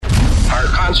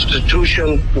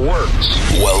Constitution works.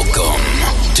 Welcome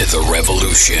to the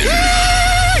revolution.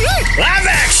 Live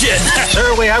action!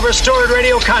 Sir, we have restored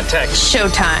radio context.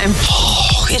 Showtime.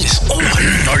 Oh, it is on.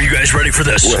 Are you guys ready for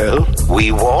this? Well,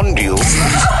 we warned you.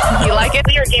 You like it?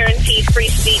 We are guaranteed free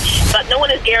speech, but no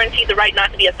one is guaranteed the right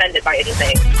not to be offended by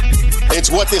anything. It's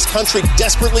what this country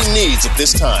desperately needs at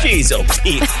this time. Jeez, oh,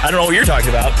 Pete. I don't know what you're talking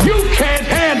about. You can't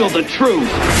handle the truth.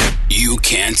 You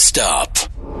can't stop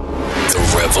the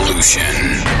revolution.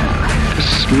 To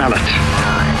smell it.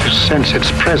 To sense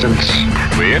its presence.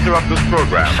 We interrupt this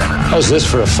program. How's this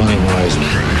for a funny noise?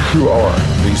 Who are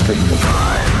these people?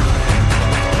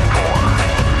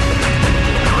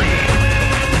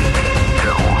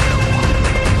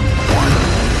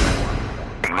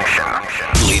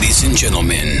 Ladies and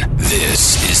gentlemen,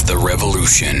 this is The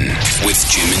Revolution with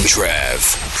Jim and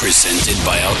Trav, presented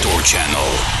by Outdoor Channel.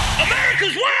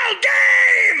 America's Wild Game!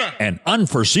 An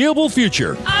unforeseeable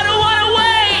future. I don't want to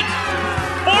wait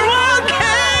for Wild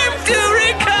Game to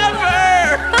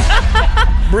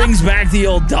recover! Brings back the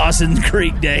old Dawson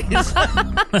Creek days. James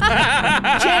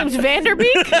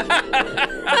Vanderbeek?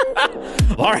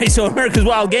 All right, so America's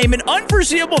Wild Game, an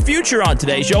unforeseeable future on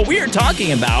today's show. We are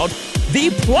talking about the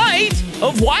plight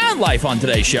of wildlife on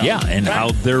today's show. Yeah, and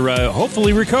how they're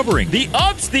hopefully recovering. The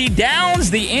ups, the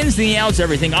downs, the ins, the outs,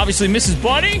 everything. Obviously, Mrs.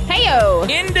 Bunny. Heyo.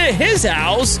 Into his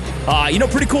house.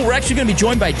 Pretty cool. We're actually going to be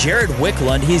joined by Jared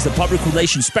Wickland. He's the public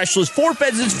relations specialist for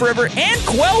Pheasants Forever and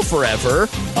Quail Forever.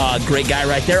 Great guy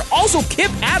right there. Also,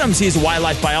 Kip Adams. He's a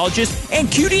wildlife biologist. And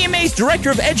QDMA's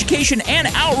director of education and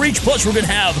outreach. Plus, we're going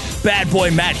to have bad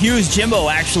boy Matt Hughes. Jimbo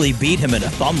actually beat him in a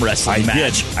thumb wrestling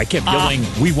match. I kept yelling,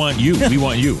 we want you, we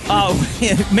want you.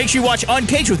 Make sure you watch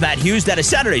Uncaged with Matt Hughes. That is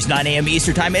Saturdays, 9 a.m.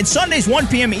 Eastern Time, and Sundays, 1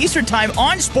 p.m. Eastern Time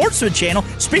on Sportsman Channel.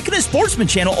 Speaking of Sportsman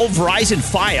Channel, old Verizon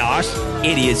Fios,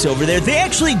 idiots over there, they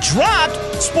actually dropped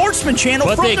Sportsman Channel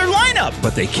from their lineup.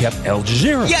 But they kept Al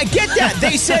Jazeera. Yeah, get that.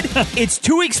 They said it's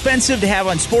too expensive to have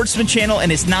on Sportsman Channel,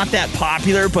 and it's not that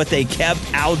popular, but they kept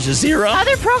Al Jazeera.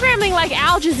 Other programming like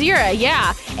Al Jazeera,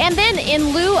 yeah. And then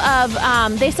in lieu of,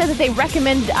 they said that they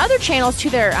recommend other channels to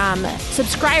their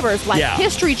subscribers, like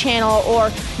History Channel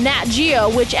or Nat Geo,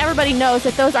 which everybody knows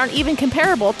that those aren't even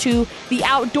comparable to the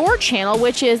Outdoor Channel,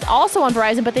 which is also on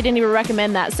Verizon, but they didn't even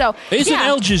recommend that. So, isn't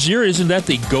Al Jazeera, isn't that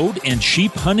the goat and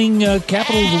sheep hunting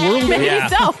capital of the world? Maybe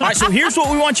so. All right, so here's what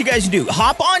we want you guys to do.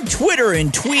 Hop on Twitter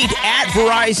and tweet at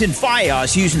Verizon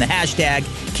Fios using the hashtag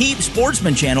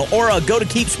KeepSportsmanChannel, or go to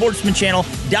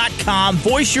KeepSportsmanChannel.com.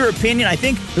 Voice your opinion. I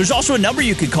think there's also a number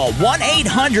you could call,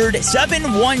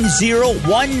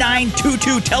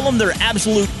 1-800-710-1922. Tell them they're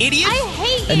absolute idiots. I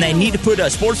hate you. And they need to put a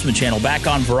Sportsman Channel back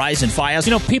on Verizon Fios.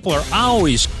 You know, people are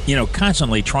always,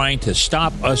 constantly trying to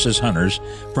stop us as hunters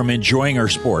from enjoying our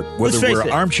sport, whether we're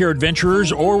armchair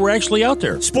adventurers or we're actually out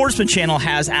there. Sportsman Channel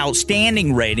has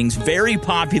outstanding ratings, very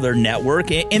popular network,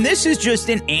 and this is just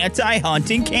an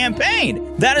anti-hunting campaign.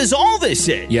 That is all this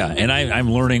is. Yeah, and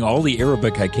I'm learning all the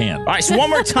Arabic I can. All right, so one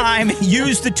more time,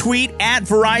 use the tweet at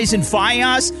Verizon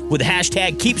Fios with the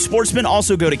hashtag KeepSportsman.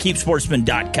 Also go to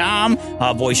KeepSportsman.com,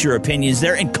 voice your opinions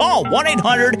there, and call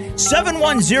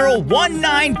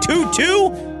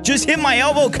 1-800-710-1922. Just hit my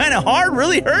elbow kind of hard,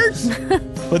 really hurts.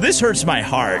 But this hurts my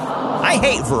heart. I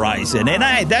hate Verizon, and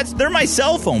they're my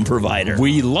cell phone provider.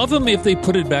 We love them if they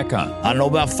put it back on. I don't know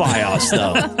about Fios,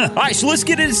 though. All right, so let's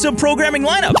get into some programming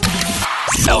lineup.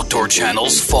 Outdoor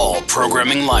Channel's fall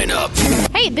programming lineup.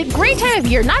 Hey, the great time of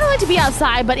year, not only to be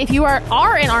outside, but if you are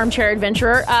an armchair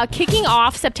adventurer, kicking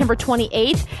off September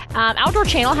 28th, Outdoor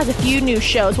Channel has a few new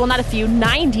shows. Well, not a few,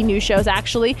 90 new shows,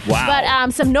 actually. Wow. But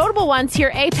some notable ones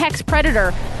here, Apex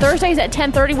Predator, Thursdays at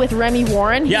 10:30 with Remy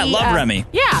Warren. Yeah, love Remy.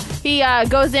 Yeah, he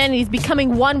goes in, he's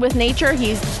becoming one with nature.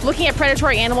 He's looking at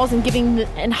predatory animals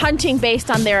and hunting based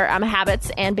on their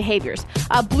habits and behaviors.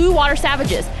 Blue Water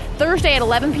Savages, Thursday at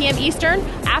 11 p.m. Eastern.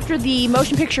 After the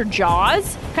motion picture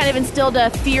Jaws kind of instilled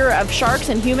a fear of sharks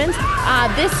and humans,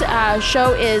 this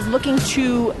show is looking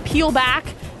to peel back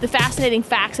the fascinating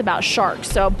facts about sharks.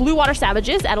 So Blue Water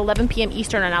Savages at 11 p.m.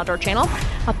 Eastern on Outdoor Channel,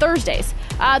 Thursdays.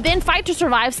 Then Fight to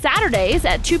Survive Saturdays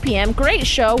at 2 p.m. Great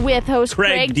show with host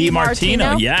Craig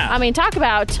DiMartino. Yeah. I mean, talk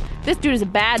about... This dude is a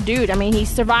bad dude. I mean, he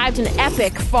survived an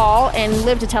epic fall and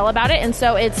lived to tell about it. And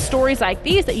so it's stories like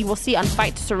these that you will see on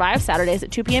Fight to Survive Saturdays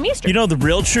at 2 p.m. Eastern. You know the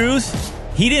real truth?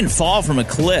 He didn't fall from a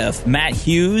cliff. Matt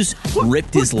Hughes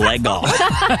ripped his leg off.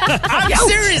 I'm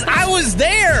serious. I was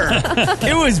there.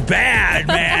 It was bad,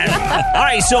 man. All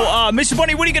right, so, Mr.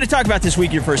 Bunny, what are you going to talk about this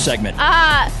week, your first segment?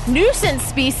 Nuisance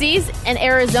species in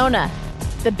Arizona.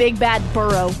 The big bad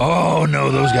burro. Oh,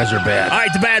 no, those guys are bad. All right,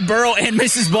 the bad burro and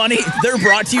Mrs. Bunny, they're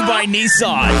brought to you by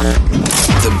Nissan.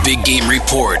 The Big Game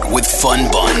Report with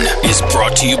Fun Bun is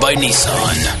brought to you by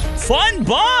Nissan. Fun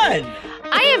Bun!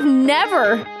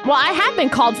 I have been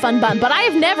called Fun Bun, but I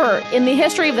have never, in the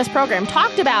history of this program,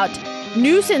 talked about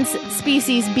nuisance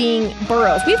species being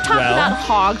burrows. We've talked about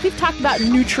hogs. We've talked about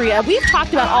nutria. We've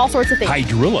talked about all sorts of things.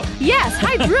 Hydrilla. Yes,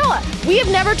 hydrilla. We have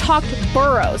never talked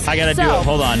burrows. I gotta do it.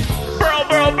 Hold on.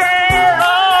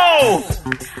 Burrow!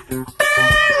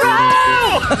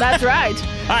 That's right.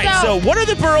 All right, so what are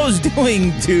the burrows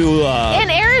doing to in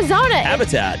Arizona,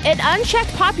 habitat? An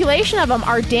unchecked population of them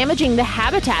are damaging the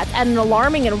habitats at an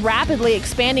alarming and rapidly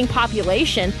expanding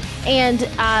population, and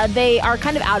they are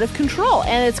kind of out of control,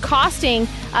 and it's costing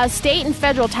state and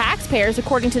federal taxpayers,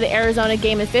 according to the Arizona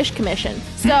Game and Fish Commission.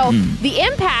 So the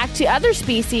impact to other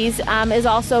species is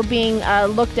also being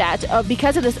looked at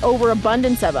because of this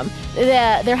overabundance of them.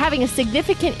 They're having a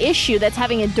significant issue that's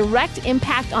having a direct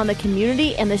impact on the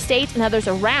community and the state and others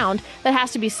around that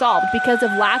has to be solved. Because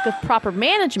of lack of proper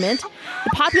management, the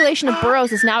population of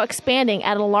burrows is now expanding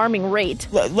at an alarming rate.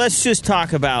 Let's just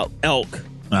talk about elk,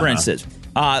 for instance.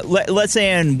 Let's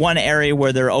say in one area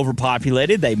where they're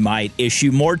overpopulated, they might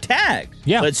issue more tags.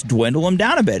 Yeah. Let's dwindle them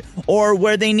down a bit. Or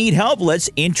where they need help, let's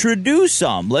introduce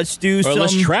them. Let's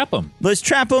trap them. Let's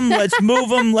trap them. Let's move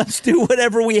them. Let's do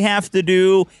whatever we have to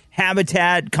do.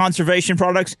 Habitat, conservation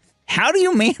products. How do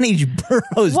you manage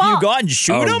burrows? Do you go out and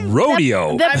shoot them?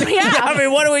 Rodeo. I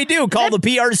mean, what do we do? Call the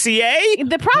PRCA?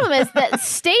 The problem is that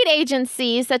state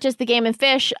agencies, such as the Game and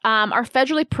Fish, are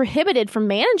federally prohibited from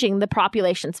managing the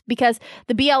populations because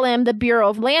the BLM, the Bureau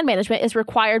of Land Management, is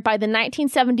required by the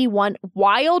 1971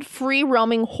 Wild Free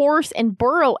Roaming Horse and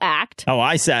Burro Act. Oh,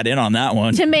 I sat in on that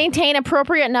one. To maintain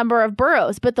appropriate number of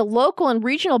burrows. But the local and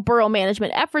regional burrow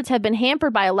management efforts have been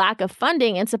hampered by a lack of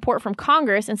funding and support from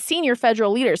Congress and senior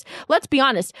federal leaders. Let's be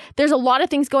honest, there's a lot of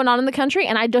things going on in the country,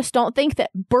 and I just don't think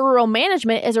that burrow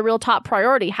management is a real top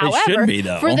priority. However, it should be,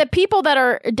 though. For the people that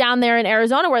are down there in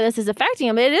Arizona where this is affecting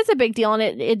them, it is a big deal,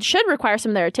 and it should require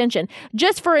some of their attention.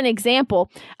 Just for an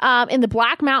example, in the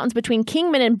Black Mountains between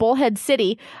Kingman and Bullhead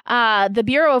City, the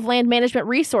Bureau of Land Management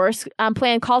Resource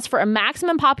Plan calls for a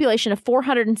maximum population of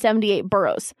 478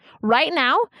 burrows. Right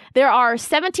now, there are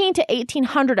 17 to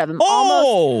 1,800 of them,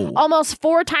 almost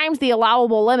 4 times the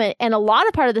allowable limit, and a lot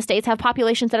of part of the states have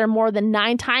populations that are more than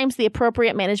 9 times the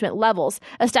appropriate management levels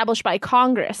established by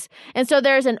Congress. And so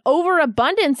there's an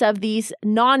overabundance of these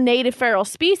non-native feral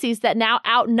species that now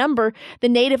outnumber the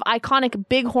native iconic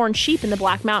bighorn sheep in the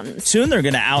Black Mountains. Soon they're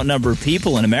going to outnumber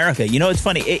people in America. You know, it's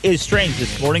funny. It's strange.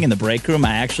 This morning in the break room,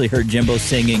 I actually heard Jimbo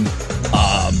singing,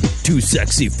 Too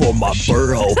Sexy for My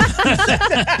Burrow.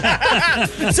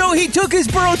 So he took his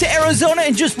burrow to Arizona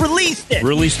and just released it.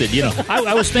 You know,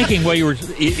 I was thinking while you were,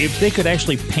 if they could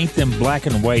actually paint them black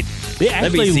and white, they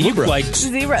actually look like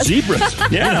zebras.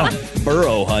 Yeah.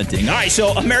 Burrow hunting. All right,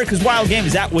 so America's Wild Game,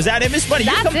 was that it, Miss Bunny?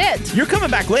 That's it. You're coming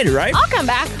back later, right? I'll come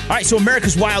back. All right, so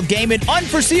America's Wild Game, an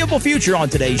unforeseeable future on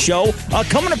today's show.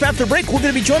 Coming up after the break, we're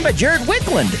going to be joined by Jared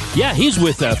Wickland. Yeah, he's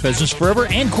with Pheasants Forever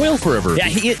and Quail Forever. Yeah,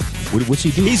 what's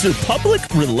he do? He's a public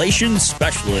relations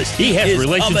specialist. He has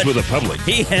relations with the public.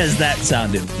 He has that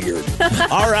sounding weird.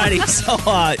 All righty, so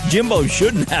Jimbo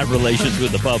shouldn't have relations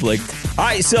with the public. All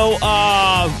right, so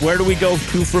where do we go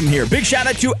to from here? Big shout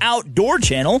out to Outdoor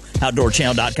Channel,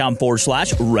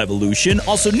 outdoorchannel.com/revolution.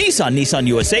 Also Nissan,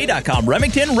 nissanusa.com,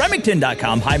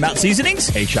 Remington.com, High Mount Seasonings,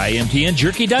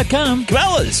 HIMTNjerky.com,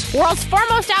 Cabela's, World's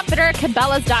foremost outfitter,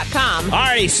 Cabela's.com. All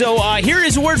right, so here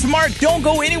is a word from Mark. Don't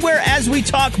go anywhere as we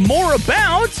talk more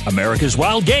about America's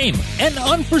Wild Game, an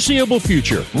unforeseeable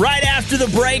future. Right after the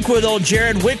break with old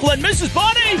Jared Wickland. Mrs.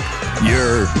 Bunny,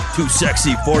 you're too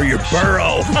sexy for your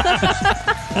burrow.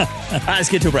 Let's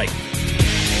get to a break.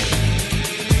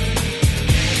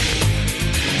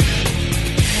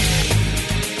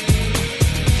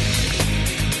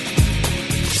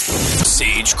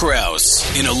 Sage grouse.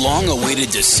 In a long-awaited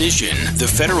decision, the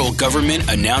federal government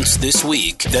announced this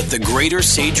week that the greater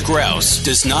sage grouse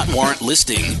does not warrant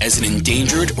listing as an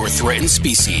endangered or threatened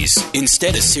species.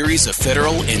 Instead, a series of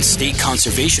federal and state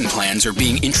conservation plans are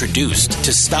being introduced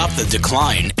to stop the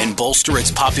decline and bolster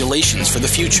its populations for the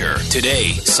future.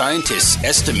 Today, scientists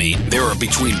estimate there are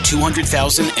between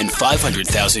 200,000 and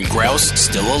 500,000 grouse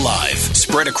still alive,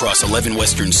 spread across 11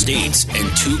 western states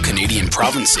and 2 Canadian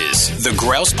provinces. The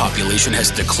grouse population has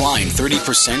declined 30%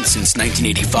 20% since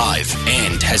 1985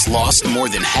 and has lost more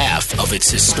than half of its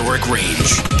historic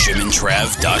range.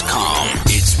 JimandTrav.com.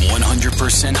 It's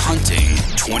 100% hunting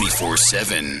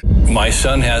 24/7. My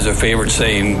son has a favorite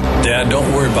saying, Dad,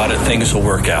 don't worry about it, things will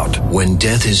work out. When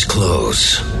death is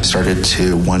close, I started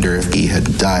to wonder if he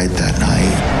had died that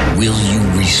night. Will you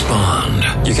respond?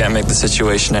 You can't make the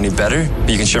situation any better,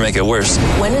 but you can sure make it worse.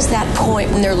 When is that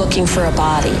point when they're looking for a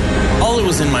body? All that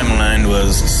was in my mind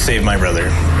was save my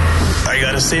brother. I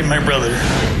gotta save my brother.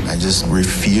 I just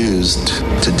refused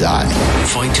to die.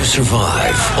 Fight to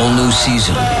Survive. All new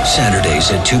season.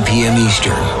 Saturdays at 2 p.m.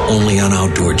 Eastern. Only on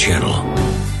Outdoor Channel.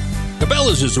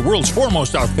 Cabela's is the world's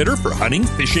foremost outfitter for hunting,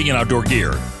 fishing, and outdoor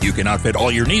gear. You can outfit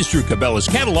all your needs through Cabela's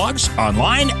catalogs,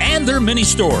 online, and their mini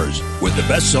stores. With the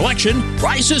best selection,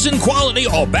 prices, and quality,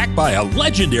 all backed by a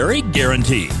legendary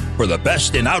guarantee. For the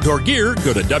best in outdoor gear,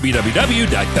 go to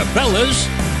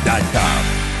www.cabela's.com.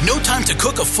 No time to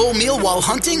cook a full meal while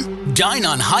hunting? Dine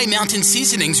on High Mountain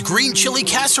Seasonings Green Chili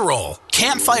Casserole,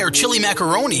 Campfire Chili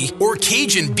Macaroni, or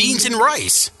Cajun Beans and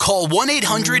Rice. Call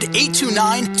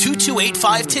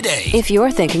 1-800-829-2285 today. If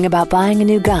you're thinking about buying a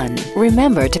new gun,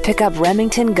 remember to pick up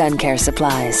Remington Gun Care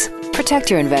Supplies. Protect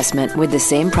your investment with the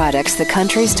same products the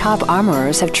country's top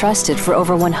armorers have trusted for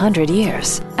over 100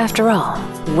 years. After all,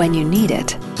 when you need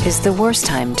it is the worst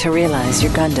time to realize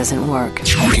your gun doesn't work.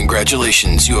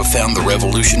 Congratulations, you have found the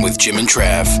revolution with Jim and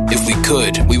Trav. If we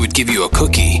could, we would give you a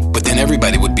cookie, but then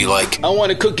everybody would be like, I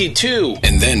want a cookie too.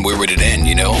 And then where would it end,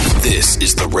 you know? This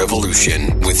is the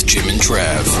revolution with Jim and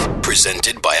Trav,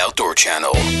 presented by Outdoor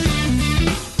Channel.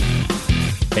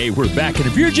 Hey, we're back, and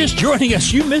if you're just joining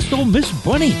us, you missed old Miss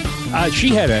Bunny. She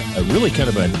had a really kind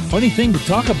of a funny thing to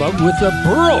talk about with a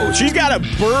burrow. She's got a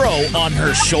burrow on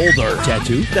her shoulder.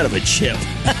 Tattoo? Instead of a chip.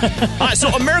 So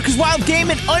America's Wild Game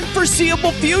and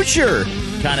Unforeseeable Future.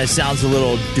 Kind of sounds a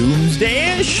little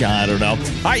doomsday-ish. I don't know.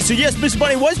 All right, so yes, Miss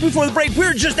Bunny was before the break.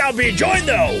 We're just now being joined,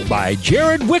 though, by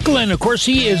Jared Wicklund. Of course,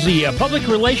 he is the public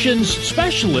relations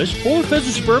specialist for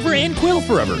Pheasants Forever and Quail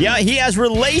Forever. Yeah, he has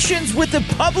relations with the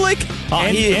public.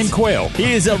 And quail.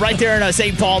 He is right there in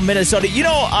St. Paul, Minnesota. You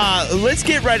know, let's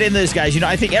get right into this, guys. You know,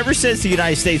 I think ever since the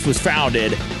United States was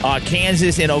founded,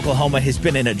 Kansas and Oklahoma has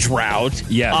been in a drought.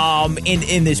 Yeah.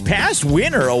 In this past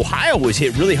winter, Ohio was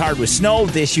hit really hard with snow.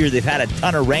 This year, they've had a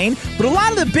ton of rain. But a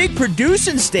lot of the big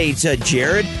producing states,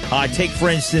 Jared, take, for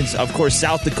instance, of course,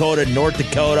 South Dakota, North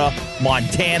Dakota,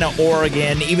 Montana,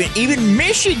 Oregon, even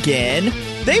Michigan.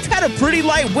 They've had a pretty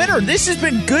light winter. This has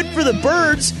been good for the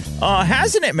birds,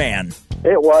 hasn't it, man?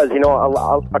 It was. You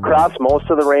know, across most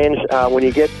of the range, when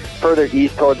you get further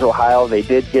east towards Ohio, they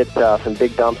did get some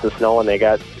big dumps of snow, and they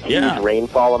got huge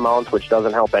rainfall amounts, which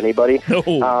doesn't help anybody. No.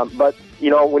 But,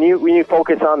 you know, when you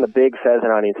focus on the big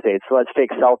pheasant hunting states, so let's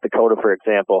take South Dakota, for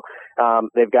example.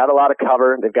 They've got a lot of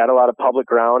cover. They've got a lot of public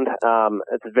ground.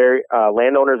 It's very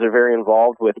landowners are very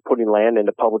involved with putting land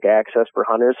into public access for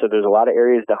hunters. So there's a lot of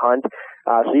areas to hunt.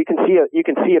 So you can see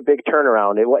a big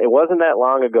turnaround. It wasn't that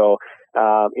long ago.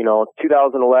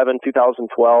 2011,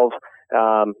 2012.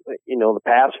 You know, the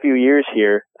past few years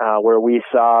here, where we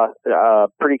saw a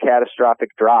pretty catastrophic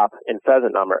drop in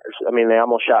pheasant numbers. I mean, they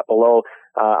almost shot below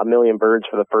 1 million birds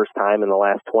for the first time in the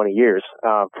last 20 years.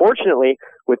 Fortunately,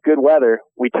 with good weather,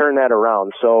 we turned that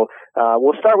around. So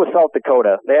we'll start with South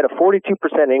Dakota. They had a 42%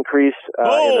 increase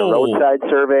in the roadside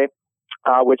survey,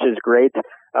 which is great.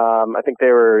 I think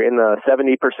they were in the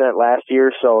 70% last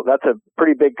year, so that's a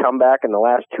pretty big comeback in the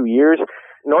last 2 years.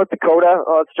 North Dakota,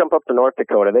 let's jump up to North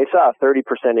Dakota. They saw a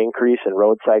 30% increase in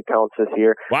roadside counts this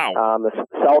year. Wow. The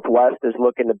Southwest is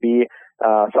looking to be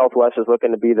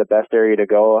the best area to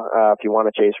go if you want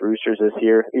to chase roosters this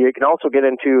year. You can also get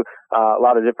into a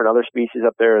lot of different other species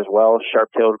up there as well.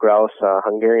 Sharp-tailed grouse,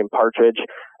 Hungarian partridge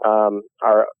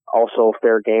are also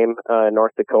fair game in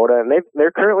North Dakota, and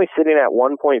they're currently sitting at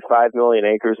 1.5 million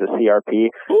acres of CRP.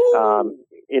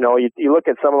 You know, you look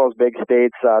at some of those big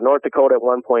states, North Dakota at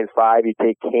 1.5, you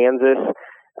take Kansas.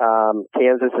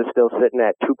 Kansas is still sitting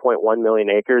at 2.1 million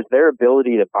acres. Their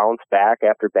ability to bounce back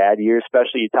after bad years,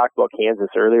 especially you talked about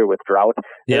Kansas earlier with drought,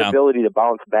 their ability to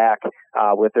bounce back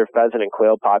with their pheasant and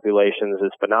quail populations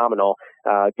is phenomenal,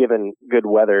 given good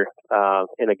weather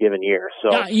in a given year. So,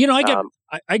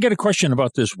 I got a question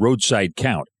about this roadside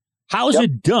count. How is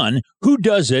it done? Who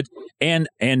does it? And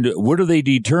what do they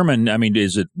determine? I mean,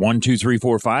 is it 1, 2, 3,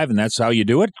 4, 5, and that's how you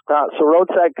do it? So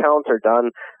roadside counts are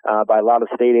done by a lot of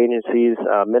state agencies,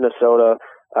 Minnesota,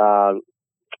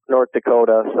 North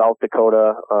Dakota, South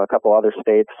Dakota, a couple other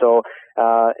states. So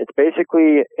it's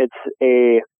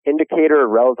a indicator of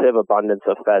relative abundance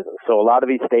of pheasants. So a lot of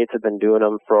these states have been doing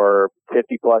them for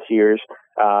 50 plus years,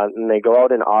 and they go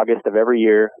out in August of every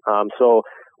year. So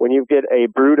when you get a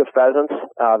brood of pheasants,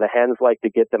 the hens like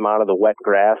to get them out of the wet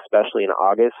grass, especially in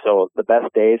August. So the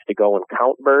best days to go and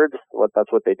count birds,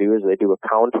 that's what they do is they do a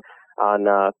count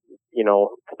on,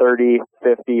 30,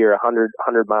 50, or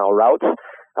 100-mile routes.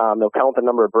 They'll count the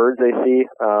number of birds they see.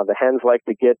 The hens like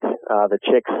to get the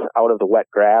chicks out of the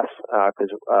wet grass because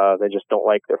they just don't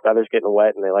like their feathers getting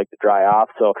wet, and they like to dry off.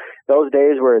 So those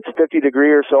days where it's 50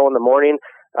 degrees or so in the morning,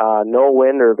 no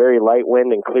wind or very light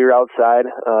wind and clear outside,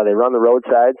 they run the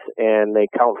roadsides and they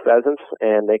count pheasants,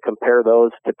 and they compare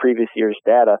those to previous year's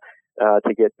data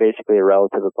to get basically a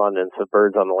relative abundance of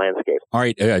birds on the landscape. All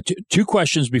right, two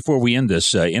questions before we end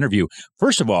this interview.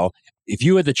 First of all, if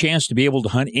you had the chance to be able to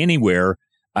hunt anywhere,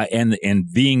 and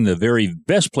being the very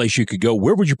best place you could go,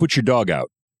 where would you put your dog out?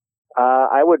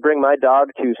 I would bring my dog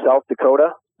to South Dakota,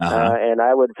 and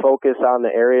I would focus on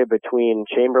the area between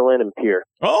Chamberlain and Pierre.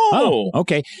 Oh,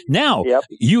 okay. Now,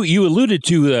 you alluded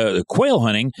to quail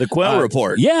hunting. The quail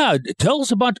report. Yeah, tell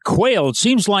us about quail. It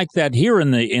seems like that here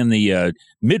in the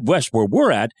Midwest where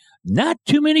we're at, not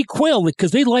too many quail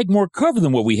because they like more cover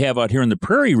than what we have out here in the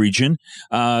prairie region,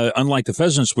 unlike the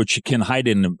pheasants, which can hide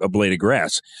in a blade of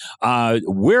grass.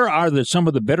 Where are some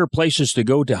of the better places to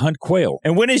go to hunt quail?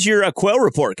 And when is your quail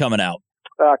report coming out?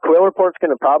 Quail report's going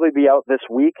to probably be out this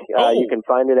week. You can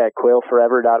find it at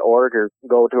quailforever.org or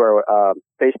go to our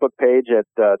Facebook page at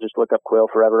just look up Quail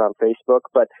Forever on Facebook.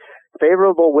 But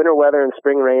favorable winter weather and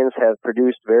spring rains have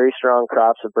produced very strong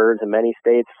crops of birds in many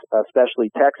states, especially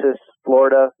Texas,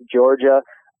 Florida, Georgia.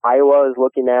 Iowa is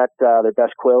looking at their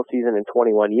best quail season in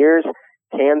 21 years.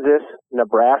 Kansas,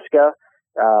 Nebraska,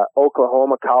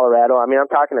 Oklahoma, Colorado. I mean, I'm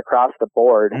talking across the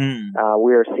board.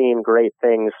 We are seeing great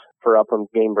things for upland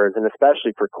game birds, and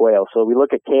especially for quail. So we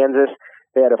look at Kansas.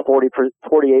 They had a 48%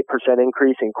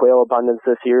 increase in quail abundance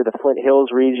this year. The Flint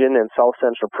Hills region and South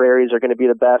Central Prairies are going to be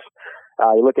the best.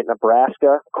 You look at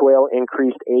Nebraska, quail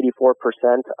increased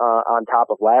 84% on top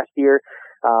of last year.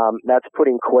 That's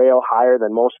putting quail higher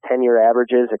than most 10-year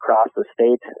averages across the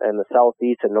state, and the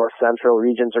southeast and north central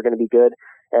regions are going to be good.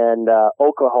 And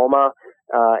Oklahoma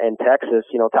and Texas,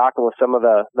 talking with some of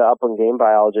the upland game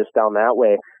biologists down that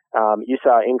way, you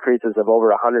saw increases of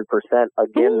over 100%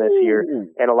 again this year.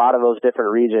 And a lot of those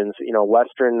different regions,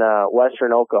 western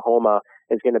Oklahoma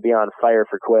is going to be on fire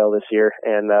for quail this year.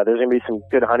 And there's going to be some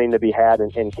good hunting to be had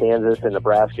in Kansas and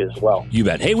Nebraska as well. You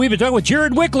bet. Hey, we've been talking with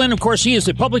Jared Wicklund. Of course, he is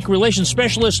the public relations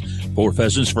specialist for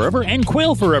Pheasants Forever and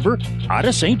Quail Forever out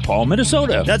of St. Paul,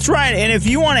 Minnesota. That's right. And if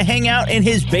you want to hang out in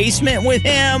his basement with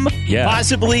him,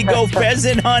 possibly go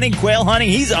pheasant hunting, quail hunting,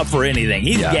 he's up for anything.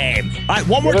 He's game. All right,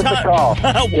 one more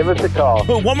time. Give us a call.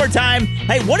 One more time.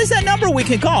 Hey, what is that number we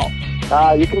can call?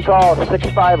 You can call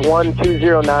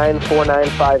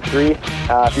 651-209-4953.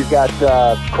 If you've got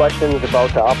questions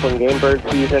about the upland game bird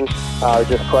season or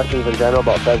just questions in general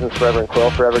about Pheasants Forever and Quail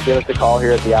Forever, give us a call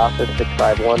here at the office,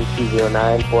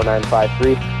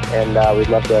 651-209-4953. And we'd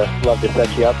love to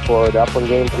set you up for the upland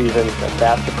game season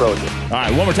fast approaching. All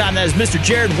right, one more time. That is Mr.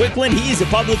 Jared Wicklund. He's a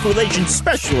public relations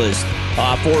specialist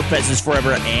for Pheasants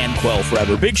Forever and Quail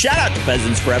Forever. Big shout out to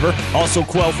Pheasants Forever. Also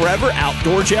Quail Forever,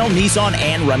 Outdoor Channel, Nissan,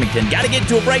 and Remington. Got to get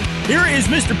to a break. Here is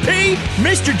Mr. P.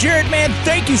 Mr. Jared, man,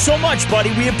 thank you so much,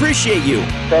 buddy. We appreciate you.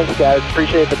 Thanks, guys.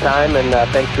 Appreciate the time, and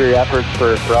thanks for your efforts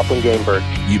for upland game bird.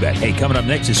 You bet. Hey, coming up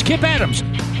next is Kip Adams.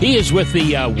 He is with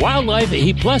the wildlife.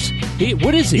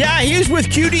 What is he? Yeah, he's with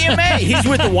QDMA. He's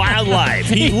with the wildlife.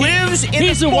 He lives in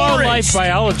He's the a forest. wildlife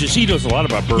biologist. He knows a lot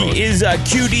about birds. He is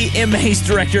QDMA's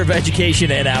Director of Education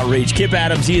and Outreach. Kip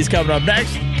Adams, he is coming up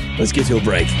next. Let's get to a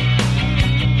break.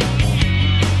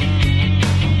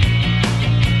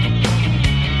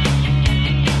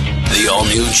 The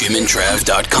all-new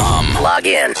JimandTrav.com. Log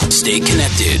in. Stay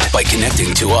connected by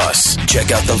connecting to us.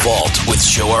 Check out the vault with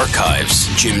show archives,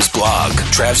 Jim's blog,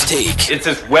 Trav's Take. It's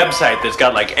this website that's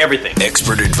got everything.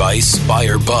 Expert advice, buy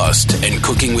or bust, and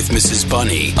Cooking with Mrs.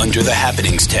 Bunny under the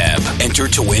Happenings tab. Enter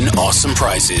to win awesome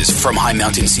prizes from High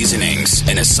Mountain Seasonings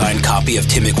and a signed copy of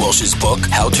Tim McWelsh's book,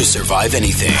 How to Survive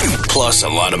Anything. Plus a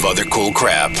lot of other cool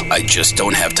crap I just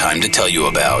don't have time to tell you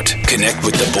about. Connect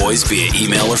with the boys via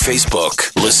email or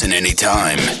Facebook. Listen anytime,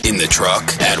 in the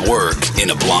truck, at work, in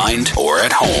a blind, or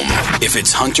at home. If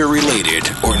it's hunter-related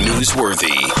or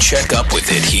newsworthy, check up with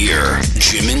it here.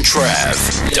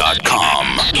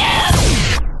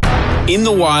 JimandTrav.com. In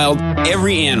the wild,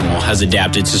 every animal has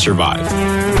adapted to survive.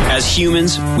 As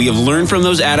humans, we have learned from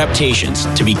those adaptations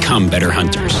to become better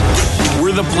hunters.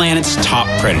 We're the planet's top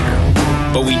predator,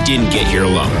 but we didn't get here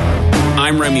alone.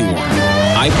 I'm Remy Warren.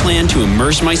 I plan to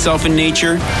immerse myself in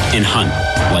nature and hunt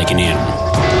like an animal.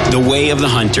 The way of the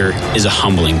hunter is a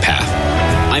humbling path.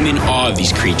 I I'm in awe of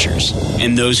these creatures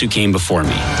and those who came before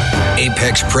me.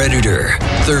 Apex Predator,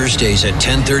 Thursdays at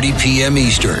 10:30 p.m.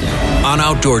 Eastern on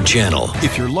Outdoor Channel.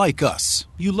 If you're like us,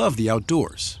 you love the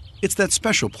outdoors. It's that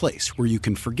special place where you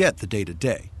can forget the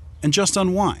day-to-day and just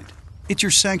unwind. It's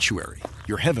your sanctuary,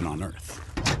 your heaven on earth.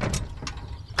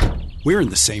 We're in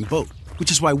the same boat,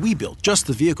 which is why we built just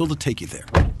the vehicle to take you there,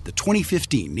 the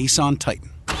 2015 Nissan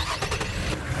Titan.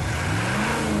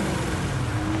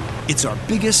 It's our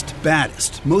biggest,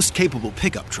 baddest, most capable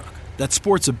pickup truck that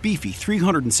sports a beefy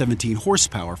 317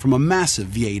 horsepower from a massive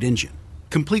V8 engine,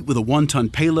 complete with a 1-ton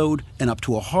payload and up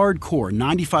to a hardcore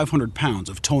 9,500 pounds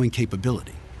of towing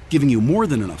capability, giving you more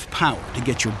than enough power to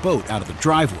get your boat out of the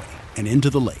driveway and into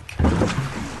the lake.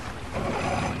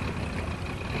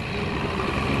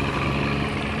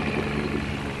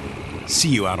 See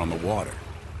you out on the water.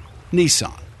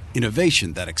 Nissan,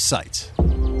 innovation that excites.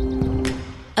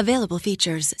 Available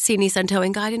features. See Nissan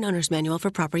Towing Guide and Owner's Manual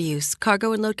for proper use.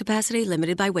 Cargo and load capacity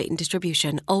limited by weight and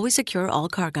distribution. Always secure all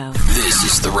cargo. This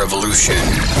is The Revolution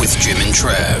with Jim and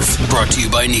Trav. Brought to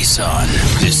you by Nissan.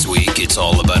 This week, it's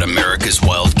all about America's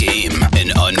wild game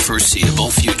and unforeseeable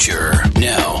future.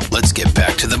 Now, let's get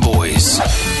back to the boys.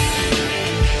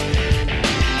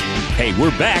 Hey,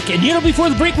 we're back. And before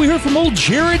the break, we heard from old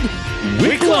Jared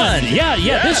Wicklund. Yeah,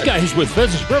 this guy who's with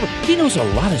Pheasants Forever. He knows a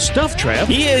lot of stuff, Trav.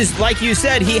 He is, like you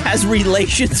said, he has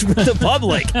relations with the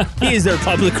public. He is their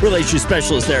public relations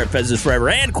specialist there at Pheasants Forever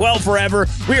and Quail Forever.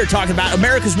 We are talking about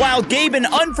America's wild game and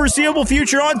unforeseeable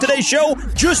future on today's show.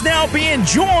 Just now being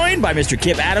joined by Mr.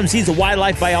 Kip Adams. He's a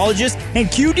wildlife biologist and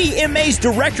QDMA's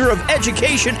Director of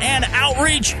Education and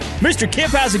Outreach. Mr. Kip,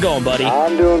 how's it going, buddy?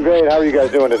 I'm doing great. How are you guys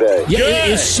doing today? Yeah,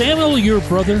 is Samuel your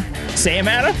brother? Sam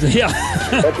Adams? Yeah.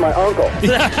 That's my uncle.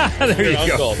 There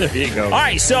you go. There you go. All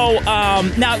right, so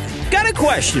now, got a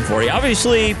question for you.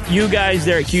 Obviously, you guys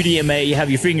there at QDMA, you have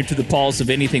your finger to the pulse of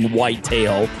anything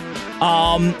whitetail.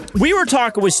 We were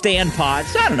talking with Stan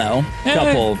Potts, I don't know, a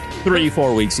couple,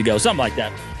 3-4 weeks ago, something like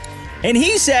that. And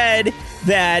he said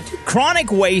that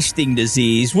chronic wasting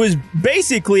disease was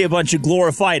basically a bunch of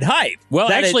glorified hype.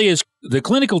 Well, actually, the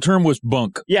clinical term was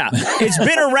bunk. Yeah. It's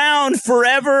been around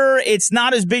forever. It's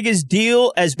not as big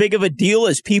of a deal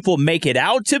as people make it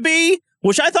out to be,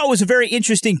 which I thought was a very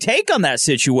interesting take on that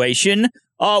situation.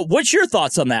 What's your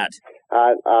thoughts on that?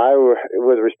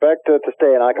 With respect to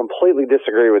Stan, I completely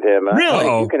disagree with him. Really?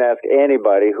 You can ask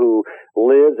anybody who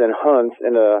lives and hunts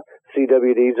in a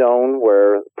CWD zone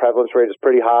where prevalence rate is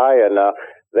pretty high, and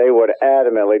they would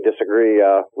adamantly disagree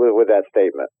with that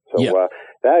statement. So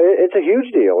it's a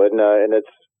huge deal, and it's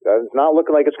not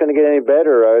looking like it's going to get any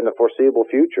better in the foreseeable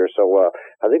future. So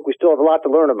I think we still have a lot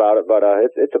to learn about it, but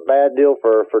it's a bad deal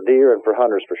for deer and for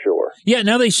hunters for sure. Yeah,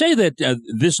 now they say that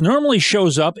this normally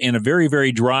shows up in a very,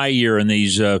 very dry year, and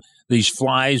these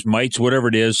flies, mites, whatever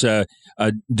it is,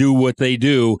 do what they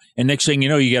do, and next thing you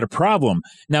know, you got a problem.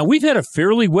 Now, we've had a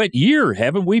fairly wet year,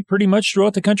 haven't we, pretty much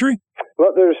throughout the country?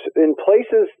 Well, there's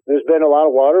been a lot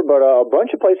of water, but a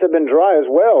bunch of places have been dry as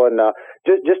well. And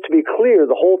just to be clear,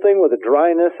 the whole thing with the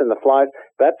dryness and the flies,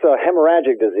 that's a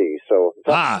hemorrhagic disease. So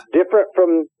it's different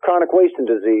from chronic wasting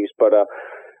disease. But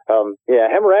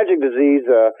hemorrhagic disease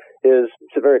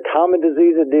it's a very common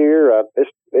disease of deer.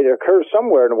 It occurs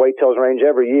somewhere in the whitetails range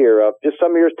every year. Just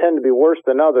some years tend to be worse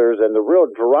than others, and the real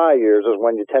dry years is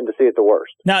when you tend to see it the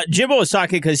worst. Now, Jimbo was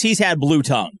talking because he's had blue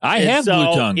tongue. I have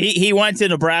blue tongue. He went to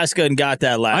Nebraska and got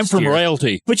that last year. I'm from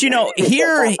royalty. But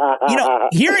here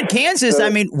in Kansas, I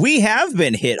mean, we have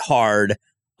been hit hard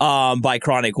by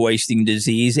chronic wasting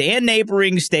disease, and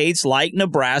neighboring states like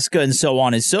Nebraska and so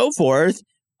on and so forth.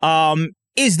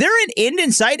 Is there an end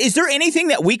in sight? Is there anything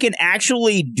that we can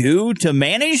actually do to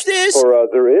manage this?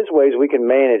 There is ways we can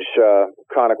manage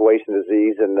chronic wasting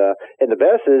disease, and the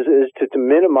best is to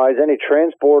minimize any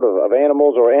transport of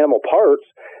animals or animal parts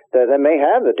that may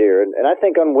have the deer. And I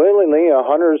think unwillingly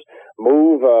hunters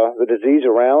move the disease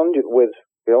around with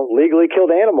legally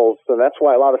killed animals, and that's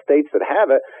why a lot of states that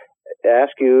have it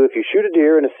ask you, if you shoot a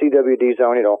deer in a CWD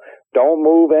zone, don't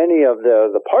move any of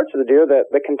the parts of the deer that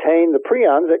contain the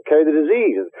prions that carry the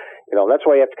disease. That's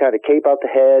why you have to kind of cape out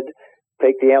the head,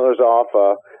 take the antlers off.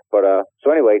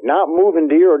 So anyway, not moving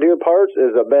deer or deer parts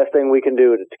is the best thing we can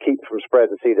do to keep from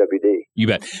spreading CWD. You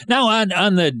bet. Now,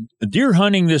 on the deer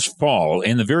hunting this fall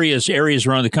in the various areas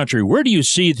around the country, where do you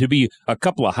see to be a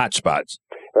couple of hot spots?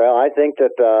 Well, I think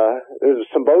that there's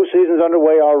some bow seasons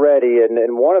underway already,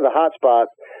 and one of the hot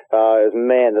spots is,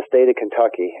 the state of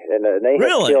Kentucky. And they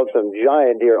have killed some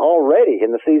giant deer already,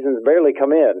 and the season's barely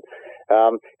come in.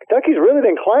 Kentucky's really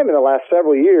been climbing the last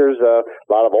several years. A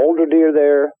lot of older deer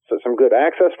there, so some good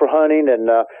access for hunting, and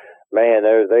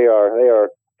they are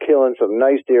killing some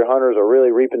nice deer. Hunters are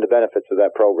really reaping the benefits of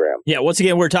that program. Yeah, once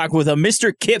again, we're talking with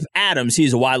Mr. Kip Adams.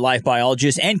 He's a wildlife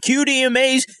biologist and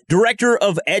QDMA's Director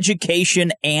of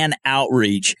Education and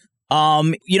Outreach.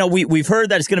 We've heard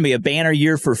that it's going to be a banner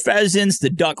year for pheasants. The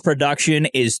duck production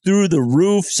is through the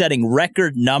roof, setting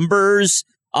record numbers.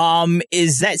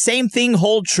 Is that same thing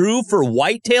hold true for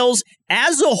whitetails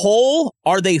as a whole?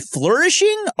 Are they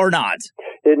flourishing or not?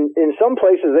 In some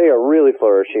places, they are really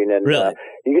flourishing, and really?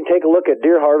 You can take a look at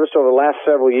deer harvest over the last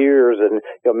several years, and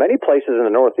many places in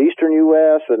the northeastern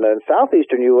U.S. and then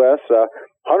southeastern U.S.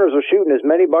 Hunters are shooting as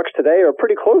many bucks today, or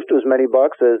pretty close to as many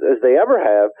bucks as they ever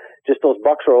have. Just those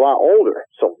bucks are a lot older,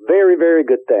 so very, very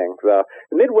good things. The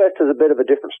Midwest is a bit of a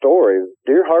different story.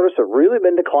 Deer harvests have really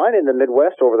been declining in the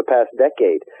Midwest over the past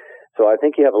decade. So I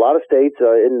think you have a lot of states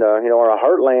in our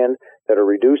heartland that are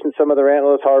reducing some of their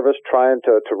antlerless harvest, trying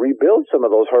to rebuild some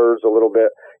of those herds a little bit.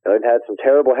 They've had some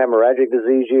terrible hemorrhagic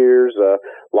disease years,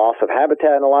 loss of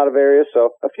habitat in a lot of areas,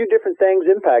 so a few different things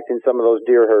impacting some of those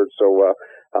deer herds. So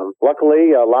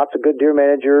luckily, lots of good deer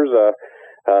managers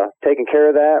taking care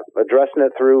of that, addressing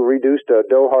it through reduced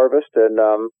doe harvest, and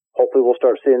hopefully we'll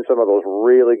start seeing some of those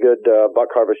really good buck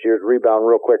harvest years rebound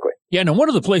real quickly. Yeah, now one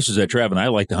of the places that Trav and I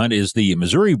like to hunt is the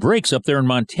Missouri Breaks up there in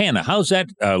Montana. How's that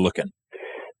looking?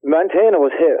 Montana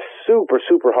was hit super,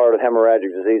 super hard with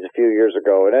hemorrhagic disease a few years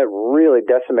ago, and it really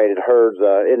decimated herds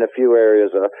in a few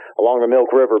areas, along the Milk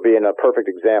River being a perfect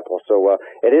example. So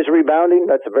it is rebounding.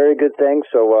 That's a very good thing.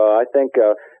 So I think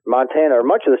Montana, or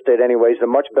much of the state anyway, is a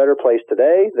much better place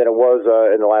today than it was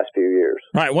in the last few years.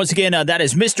 All right, once again, that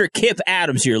is Mr. Kip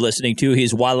Adams you're listening to.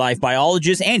 He's a wildlife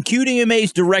biologist and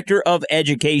QDMA's Director of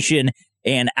Education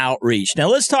and Outreach. Now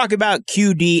let's talk about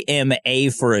QDMA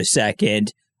for a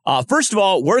second. First of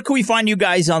all, where can we find you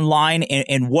guys online,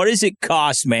 and what does it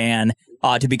cost, man,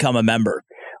 to become a member?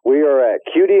 We are at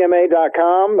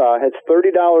QDMA.com. It's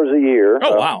 $30 a year.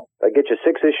 Oh, wow. That gets you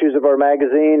 6 issues of our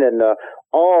magazine and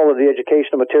all of the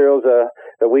educational materials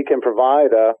that we can provide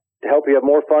to help you have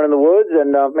more fun in the woods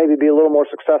and maybe be a little more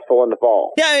successful in the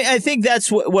fall. Yeah, I think that's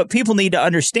what people need to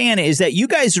understand is that you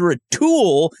guys are a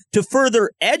tool to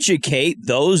further educate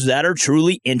those that are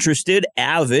truly interested,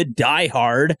 avid,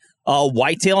 diehard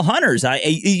whitetail hunters.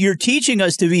 You're teaching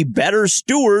us to be better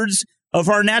stewards of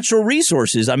our natural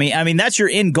resources. I mean that's your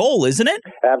end goal, isn't it?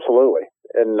 Absolutely.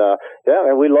 And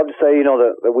and we love to say,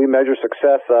 that we measure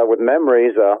success with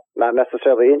memories, not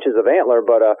necessarily inches of antler,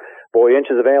 but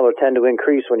inches of antler tend to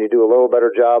increase when you do a little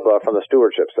better job from the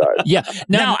stewardship side. Yeah.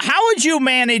 Now, how would you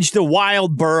manage the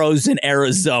wild burros in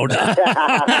Arizona?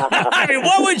 I mean,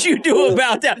 what would you do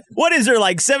about that? What is there,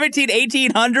 like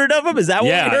 1,800 of them? Is that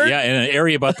what we heard? Yeah, in an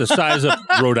area about the size of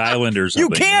Rhode Island or something.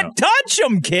 You can't touch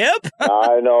them, Kip.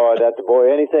 I know. That's,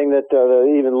 anything that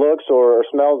even looks or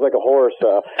smells like a horse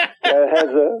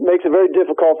makes it very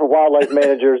difficult for wildlife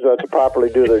managers to properly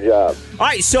do their job. All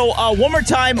right, so one more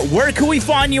time, where can we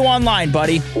find you online,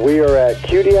 buddy? We are at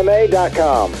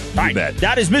QDMA.com. All right,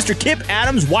 that is Mr. Kip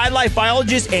Adams, wildlife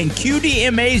biologist and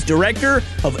QDMA's Director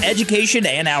of Education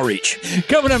and Outreach.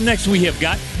 Coming up next, we have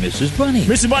got Mrs. Bunny.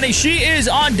 Mrs. Bunny, she is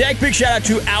on deck. Big shout out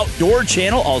to Outdoor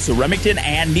Channel, also Remington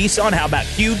and Nissan. How about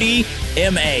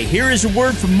QDMA? Here is a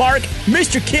word from Mark.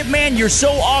 Mr. Kip, man, you're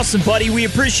so awesome, buddy. We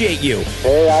appreciate you.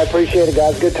 Hey, I appreciate it,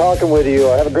 guys. Good talking with you.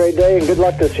 Have a great day and good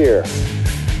luck this year.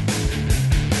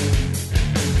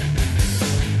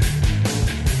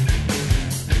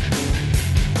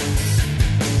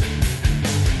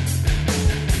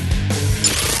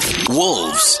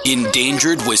 Wolves.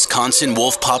 Endangered Wisconsin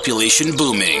wolf population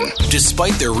booming.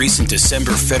 Despite their recent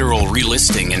December federal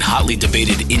relisting and hotly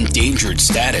debated endangered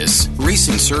status,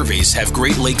 recent surveys have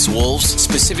Great Lakes wolves,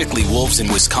 specifically wolves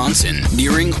in Wisconsin,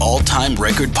 nearing all-time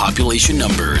record population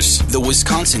numbers. The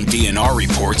Wisconsin DNR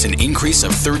reports an increase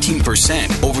of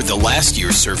 13% over the last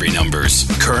year's survey numbers.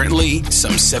 Currently,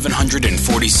 some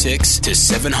 746 to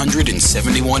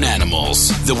 771 animals.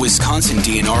 The Wisconsin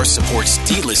DNR supports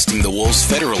delisting the wolves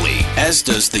federally, as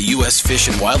does the U.S. Fish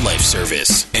and Wildlife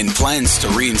Service, and plans to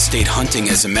reinstate hunting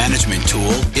as a management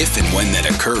tool if and when that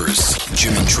occurs.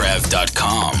 Jim and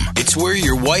Trav-10. It's where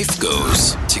your wife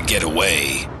goes to get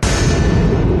away.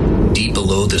 Deep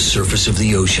below the surface of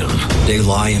the ocean, they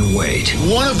lie in wait.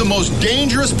 One of the most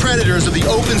dangerous predators of the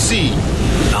open sea.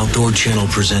 Outdoor Channel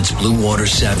presents Blue Water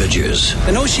Savages.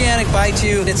 An oceanic bites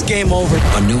you, it's game over.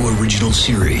 A new original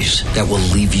series that will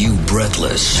leave you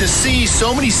breathless. To see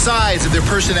so many sides of their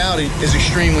personality is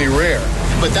extremely rare.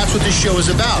 But that's what this show is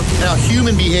about, how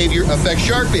human behavior affects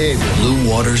shark behavior. Blue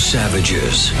Water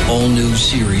Savages. All new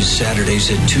series Saturdays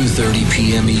at 2:30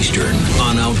 p.m. Eastern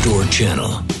on Outdoor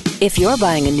Channel. If you're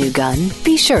buying a new gun,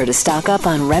 be sure to stock up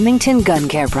on Remington Gun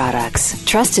Care products.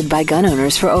 Trusted by gun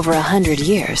owners for over 100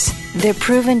 years, they're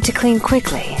proven to clean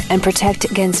quickly and protect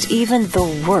against even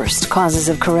the worst causes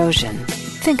of corrosion.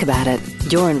 Think about it.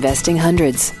 You're investing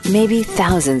hundreds, maybe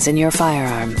thousands in your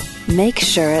firearm. Make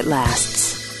sure it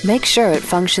lasts. Make sure it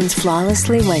functions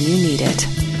flawlessly when you need it.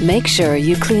 Make sure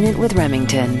you clean it with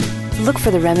Remington. Look for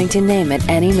the Remington name at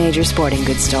any major sporting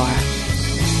goods store.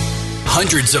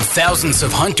 Hundreds of thousands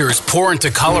of hunters pour into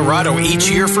Colorado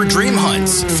each year for dream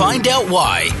hunts. Find out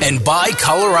why and buy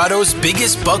Colorado's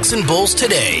biggest bucks and bulls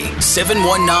today.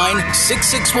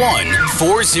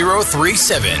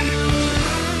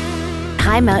 719-661-4037.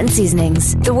 High Mountain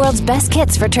Seasonings, the world's best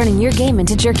kits for turning your game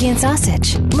into jerky and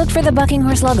sausage. Look for the Bucking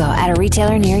Horse logo at a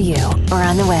retailer near you or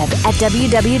on the web at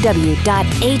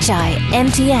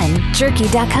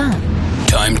www.himtnjerky.com.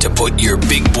 Time to put your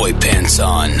big boy pants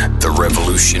on. The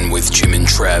revolution with Jim and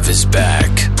Trav is back.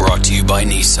 Brought to you by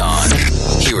Nissan.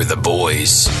 Here are the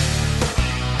boys.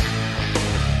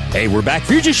 Hey, we're back.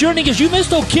 If you're just joining us, you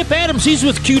missed old Kip Adams. He's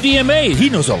with QDMA. He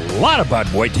knows a lot about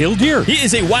white-tailed deer. He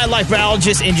is a wildlife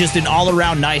biologist and just an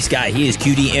all-around nice guy. He is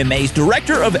QDMA's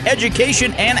Director of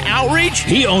Education and Outreach.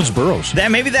 He owns burros.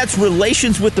 Maybe that's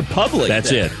relations with the public.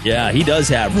 That's it. Yeah, he does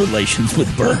have relations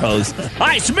with burros. All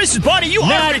right, so Mrs. Bunny, you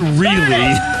Not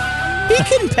really. He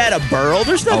can pet a burro.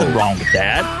 There's nothing wrong with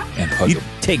that. And hug him.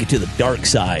 Take it to the dark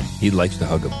side. He likes to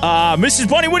hug him. Mrs.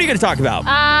 Bunny, what are you going to talk about?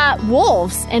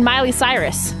 Wolves and Miley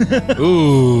Cyrus.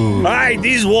 Ooh. All right,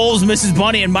 these wolves, Mrs.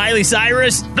 Bunny and Miley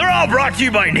Cyrus, they're all brought to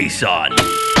you by Nissan.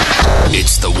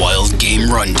 It's the Wild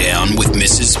Game Rundown with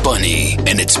Mrs. Bunny,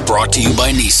 and it's brought to you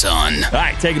by Nissan. All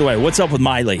right, take it away. What's up with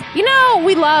Miley? You know,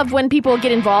 we love when people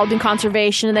get involved in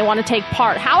conservation and they want to take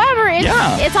part. However,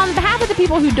 it's on behalf of the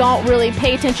people who don't really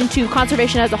pay attention to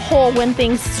conservation as a whole when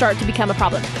things start to become a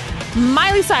problem.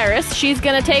 Miley Cyrus, she's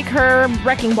going to take her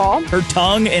wrecking ball. Her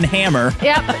tongue and hammer.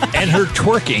 Yep. And her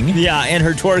twerking. Yeah, and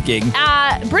her twerking.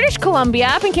 British Columbia,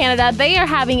 up in Canada, they are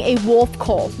having a wolf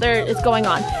cull. It's going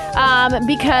on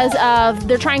because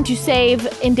they're trying to save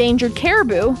endangered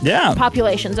caribou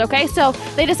populations, okay? So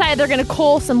they decided they're going to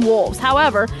cull some wolves.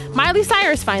 However, Miley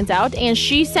Cyrus finds out, and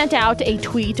she sent out a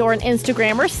tweet or an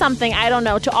Instagram or something, I don't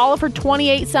know, to all of her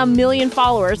 28-some million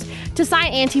followers to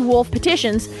sign anti-wolf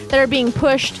petitions that are being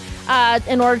pushed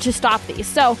in order to stop these.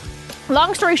 So,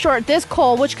 long story short, this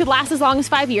cull, which could last as long as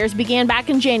 5 years, began back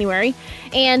in January,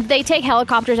 and they take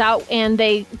helicopters out and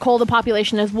they cull the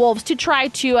population of wolves to try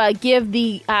to give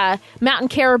the mountain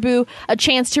caribou a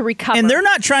chance to recover. And they're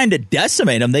not trying to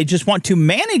decimate them, they just want to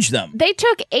manage them. They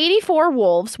took 84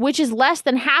 wolves, which is less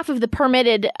than half of the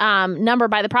permitted number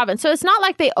by the province. So it's not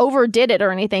like they overdid it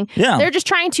or anything. Yeah. They're just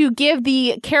trying to give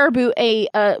the caribou a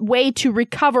way to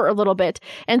recover a little bit.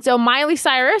 And so Miley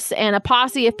Cyrus and a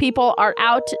posse of people are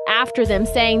out after them,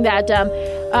 saying that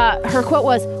her quote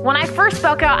was, "When I first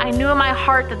spoke out, I knew in my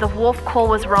heart that the wolf cull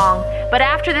was wrong. But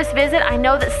after this visit, I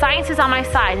know that science is on my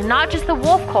side, and not just the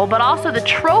wolf cull, but also the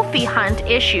trophy hunt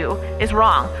issue is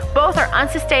wrong. Both are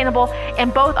unsustainable,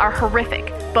 and both are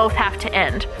horrific. Both have to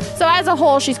end." So as a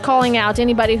whole, she's calling out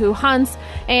anybody who hunts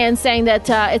and saying that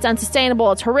it's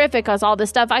unsustainable, it's horrific, because all this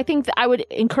stuff. I think that I would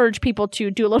encourage people to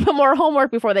do a little bit more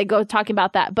homework before they go talking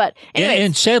about that. But anyways.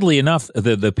 And sadly enough,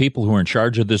 the people who are in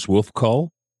charge of this wolf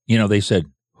cull, they said,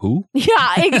 who?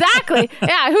 Yeah, exactly.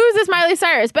 Yeah, who's this Miley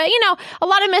Cyrus? But, a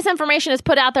lot of misinformation is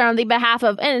put out there on the behalf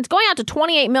of, and it's going out to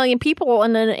 28 million people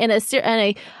in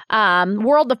a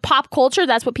world of pop culture.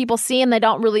 That's what people see, and they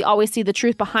don't really always see the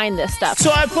truth behind this stuff.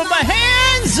 So I put my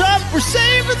hands up for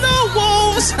saving the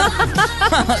wolves.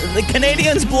 The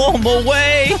Canadians blow them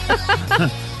away.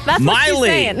 That's Miley, what she's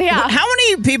saying. Yeah. How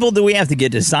many people do we have to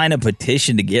get to sign a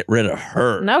petition to get rid of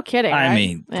her? No kidding. I right?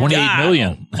 mean, 28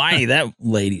 million. Miley, that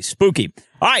lady's spooky.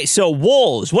 All right, so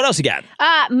wolves. What else you got?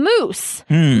 Moose.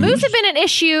 Moose have been an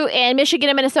issue in Michigan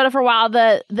and Minnesota for a while.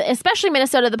 Especially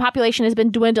Minnesota, the population has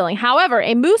been dwindling. However,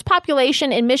 a moose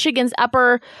population in Michigan's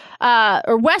upper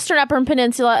or western upper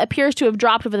peninsula appears to have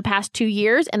dropped over the past 2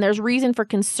 years, and there's reason for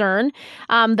concern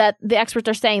that the experts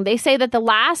are saying. They say that the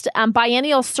last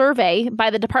biennial survey by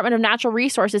the Department of Natural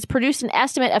Resources produced an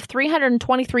estimate of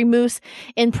 323 moose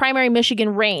in primary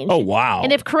Michigan range. Oh, wow.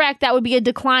 And if correct, that would be a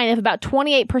decline of about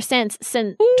 28%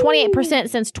 since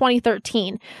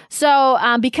 2013.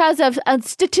 So because of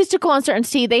statistical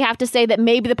uncertainty, they have to say that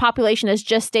maybe the population has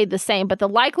just stayed the same. But the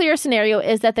likelier scenario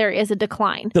is that there is a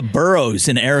decline. The burros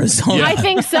in Arizona. Yeah. I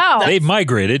think so. They've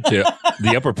migrated to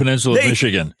the Upper Peninsula of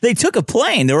Michigan. They took a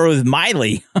plane. They were with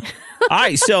Miley.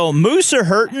 right, so moose are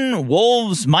hurting.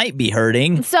 Wolves might be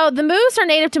hurting. So the moose are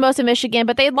native to most of Michigan,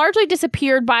 but they largely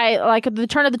disappeared by the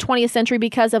turn of the 20th century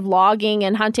because of logging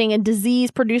and hunting and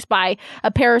disease produced by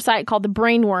a parasite called the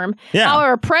brainworm. Yeah.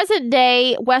 However,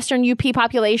 present-day Western UP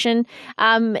population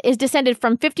is descended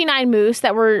from 59 moose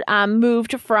that were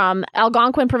moved from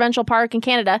Algonquin Provincial Park in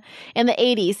Canada in the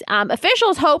 80s.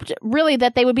 Officials hoped really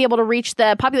that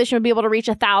the population would be able to reach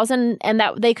 1,000 and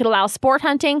that they could allow sport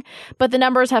hunting, but the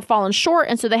numbers have fallen short,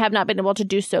 and so they have not been able to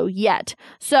do so yet.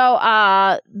 So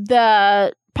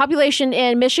the population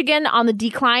in Michigan on the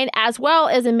decline, as well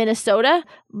as in Minnesota.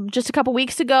 Just a couple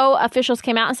weeks ago, officials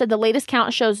came out and said the latest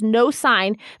count shows no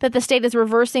sign that the state is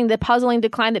reversing the puzzling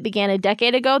decline that began a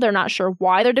decade ago. They're not sure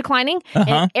why they're declining.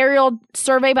 An aerial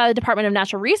survey by the Department of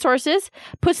Natural Resources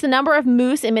puts the number of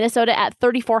moose in Minnesota at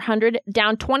 3,400,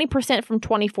 down 20% from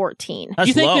 2014. Do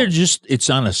you think it's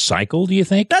on a cycle, do you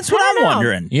think? That's what I'm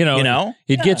wondering.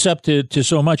 It gets up to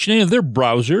so much. They're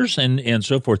browsers and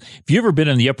so forth. If you've ever been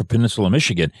in the Upper Peninsula of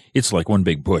Michigan, it's like one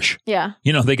big bush. Yeah.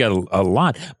 They got a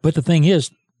lot. But the thing is,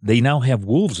 they now have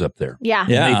wolves up there. Yeah.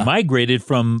 They've migrated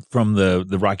from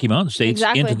the Rocky Mountain states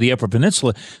into the Upper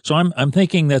Peninsula. So I'm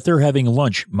thinking that they're having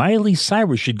lunch. Miley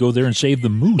Cyrus should go there and save the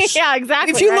moose. Yeah,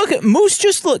 exactly. If you look at moose,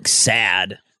 just look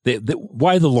sad.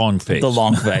 Why the long face? The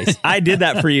long face. I did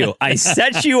that for you. I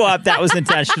set you up. That was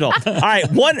intentional. All right.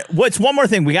 What's one more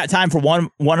thing? We got time for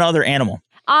one other animal.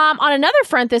 On another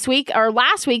front this week, or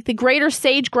last week, the greater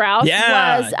sage grouse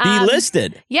was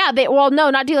delisted. Yeah,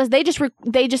 not delisted.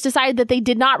 They just decided that they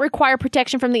did not require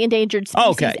protection from the Endangered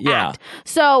Species Act.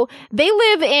 So they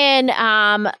live in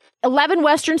 11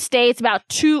 western states, about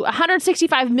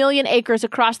 165 million acres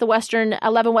across the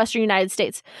 11 western United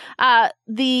States.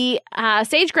 The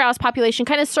sage grouse population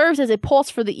kind of serves as a pulse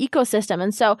for the ecosystem.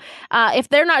 And so if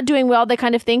they're not doing well, they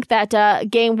kind of think that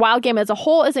wild game as a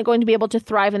whole isn't going to be able to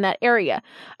thrive in that area.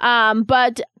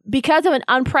 But because of an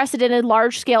unprecedented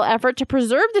large-scale effort to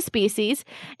preserve the species,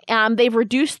 they've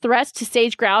reduced threats to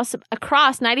sage grouse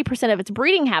across 90% of its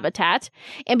breeding habitat.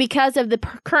 And because of the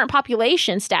current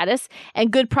population status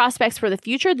and good prospects for the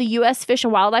future, the U.S. Fish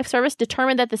and Wildlife Service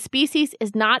determined that the species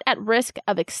is not at risk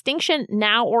of extinction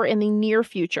now or in the near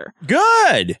future.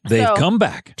 Good. They've come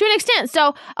back. To an extent.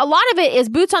 So a lot of it is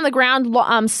boots on the ground,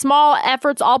 small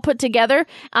efforts all put together,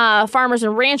 farmers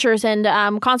and ranchers and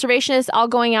conservationists all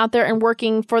going out there and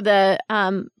working for the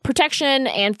protection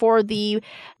and for the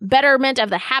betterment of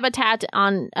the habitat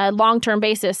on a long-term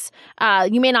basis.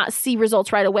 You may not see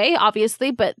results right away,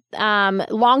 obviously, but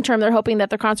long-term, they're hoping that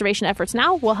their conservation efforts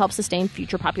now will help sustain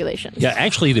future populations. Yeah,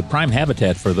 actually, the prime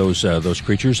habitat for those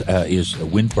creatures is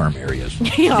wind farm areas.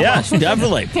 Yes,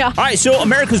 definitely. Yeah. All right, so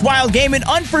America's Wild Game and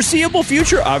Unforeseeable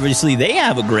Future. Obviously, they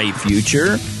have a great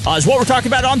future. Is what we're talking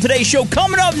about on today's show.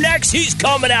 Coming up next, he's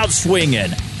coming out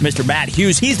swinging. Mr. Matt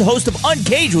Hughes. He's the host of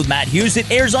Uncaged with Matt Hughes.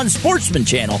 It airs on Sportsman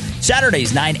Channel,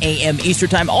 Saturdays, 9 a.m. Eastern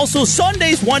Time. Also,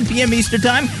 Sundays, 1 p.m. Eastern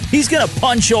Time. He's going to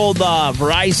punch old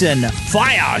Verizon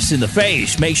Fios in the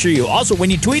face. Make sure you also,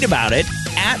 when you tweet about it,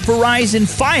 at Verizon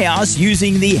Fios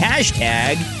using the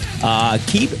hashtag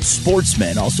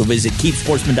KeepSportsman. Also visit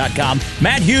KeepSportsman.com.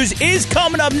 Matt Hughes is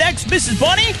coming up next. Mrs.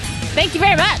 Bunny, thank you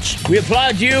very much. We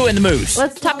applaud you and the moose.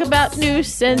 Let's talk about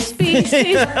nuisance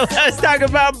species. Let's talk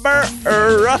about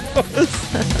burros.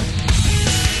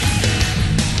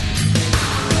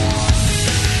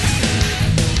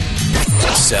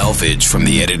 Salvage from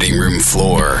the editing room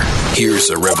floor. Here's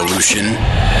a Revolution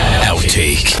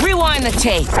outtake. Rewind the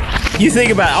tape. You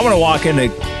think about it, I want to walk into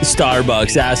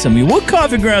Starbucks, ask somebody, what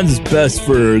coffee grounds is best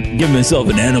for giving myself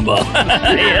an enema?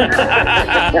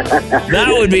 That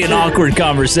would be an awkward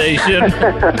conversation.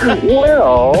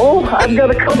 Well, I've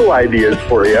got a couple ideas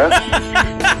for you.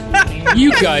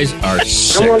 You guys are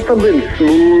sick. I want something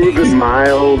smooth and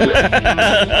mild.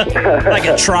 Like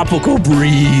a tropical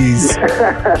breeze.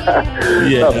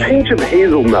 Yeah. A pinch of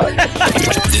hazelnut.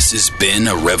 This has been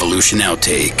a Revolution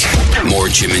outtake. More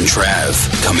Jim and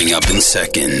Trav coming up in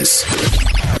seconds.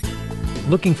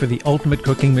 Looking for the ultimate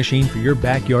cooking machine for your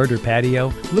backyard or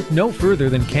patio? Look no further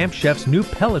than Camp Chef's new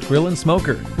pellet grill and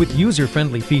smoker. With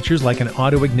user-friendly features like an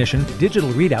auto ignition, digital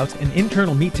readouts, and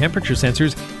internal meat temperature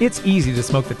sensors, it's easy to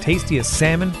smoke the tastiest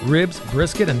salmon, ribs,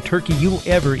 brisket, and turkey you'll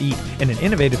ever eat. And an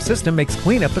innovative system makes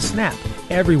cleanup a snap.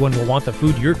 Everyone will want the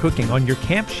food you're cooking on your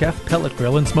Camp Chef pellet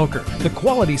grill and smoker. The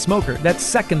quality smoker that's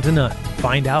second to none.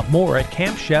 Find out more at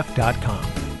campchef.com.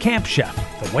 Camp Chef,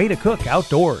 the way to cook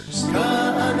outdoors.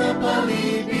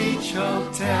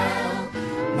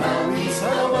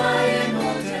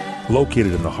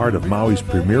 Located in the heart of Maui's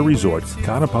premier resort,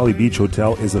 Kaanapali Beach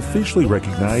Hotel is officially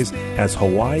recognized as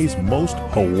Hawaii's most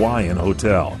Hawaiian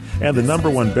hotel and the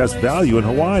 #1 best value in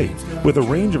Hawaii. With a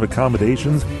range of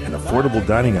accommodations and affordable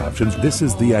dining options, this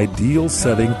is the ideal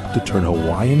setting to turn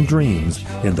Hawaiian dreams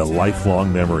into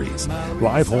lifelong memories.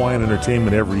 Live Hawaiian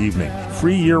entertainment every evening,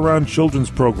 free year-round children's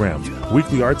programs,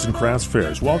 weekly arts and crafts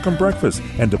fairs, welcome breakfast,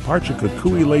 and departure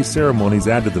kukui lei ceremonies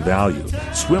add to the value.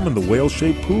 Swim in the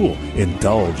whale-shaped pool,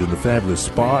 indulge in the fabulous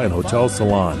spa and hotel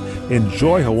salon.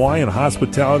 Enjoy Hawaiian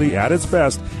hospitality at its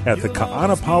best at the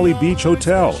Kaanapali Beach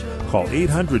Hotel. Call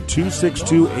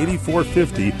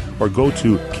 800-262-8450 or go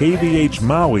to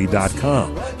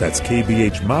kbhmaui.com. That's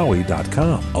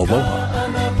kbhmaui.com. Aloha.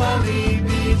 Kaanapali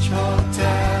Beach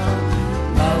Hotel,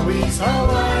 Maui's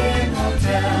Hawaiian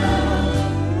Hotel.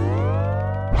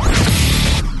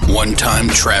 One time,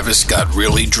 Travis got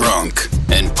really drunk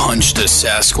and punched a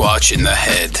Sasquatch in the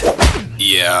head.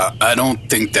 Yeah, I don't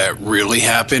think that really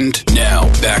happened. Now,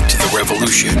 back to the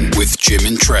revolution with Jim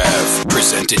and Trav,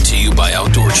 presented to you by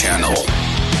Outdoor Channel.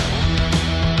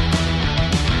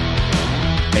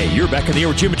 Hey, you're back in the air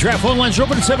with Jim and Trav. Phone lines are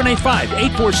open at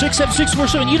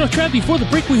 785-846-7647. You know, Trav, before the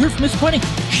break, we heard from Miss Bunny.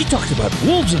 She talked about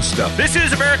wolves and stuff. This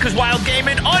is America's Wild Game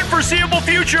and Unforeseeable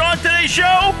Future on today's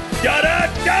show.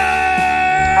 Da-da-da!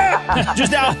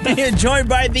 Just now being joined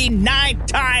by the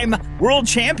 9-time world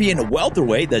champion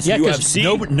welterweight. That's UFC.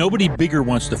 Nobody bigger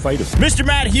wants to fight him. Mr.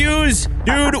 Matt Hughes.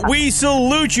 Dude, we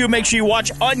salute you. Make sure you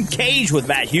watch Uncaged with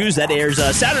Matt Hughes. That airs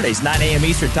Saturdays, 9 a.m.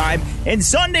 Eastern Time, and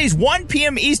Sundays, 1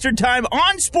 p.m. Eastern Time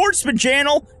on Sportsman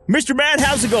Channel. Mr. Matt,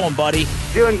 how's it going, buddy?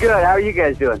 Doing good. How are you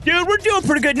guys doing? Dude, we're doing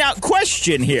pretty good. Now,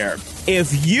 question here.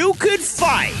 If you could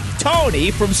fight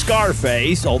Tony from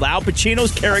Scarface, old Al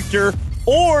Pacino's character,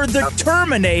 or the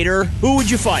Terminator, who would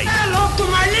you fight? Hello to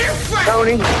my little friend.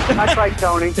 Tony. I'd fight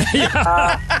Tony.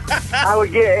 I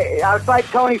would fight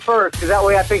Tony first, because that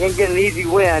way I think I can get an easy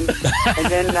win, and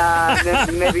then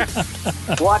maybe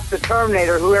watch the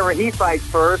Terminator, whoever he fights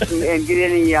first, and get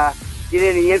any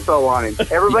info on him.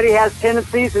 Everybody has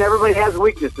tendencies and everybody has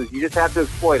weaknesses. You just have to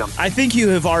exploit them. I think you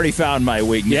have already found my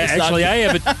weakness. Yeah, actually, I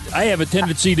have a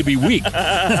tendency to be weak.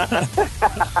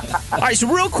 All right, so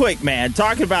real quick, man,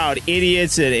 talking about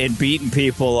idiots and beating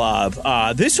people up.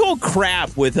 This whole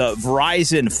crap with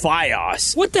Verizon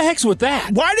Fios. What the heck's with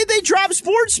that? Why did they drop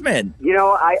Sportsman? You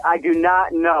know, I do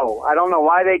not know. I don't know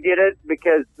why they did it,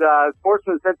 because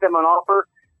Sportsman sent them an offer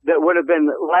that would have been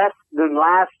less than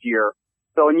last year.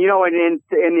 So, and you know, in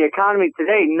the economy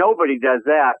today, nobody does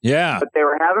that. Yeah. But they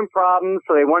were having problems,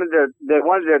 so they wanted to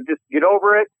just get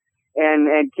over it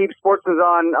and keep Sportsman's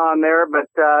on there. But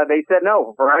they said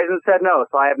no. Verizon said no.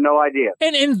 So I have no idea.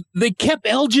 And they kept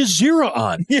Al Jazeera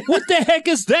on. What the heck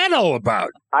is that all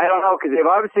about? I don't know, because they've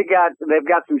obviously got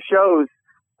some shows,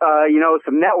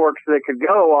 some networks that could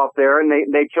go off there, and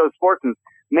they chose Sportsman.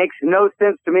 Makes no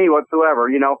sense to me whatsoever.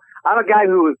 You know, I'm a guy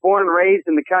who was born and raised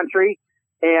in the country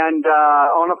and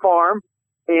on a farm,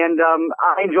 and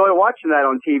I enjoy watching that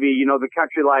on TV. You know, the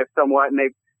country life somewhat, and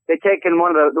they've taken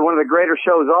one of the greater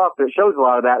shows off that shows a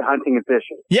lot of that hunting and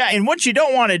fishing. Yeah, and what you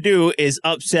don't want to do is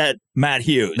upset Matt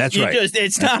Hughes. That's right.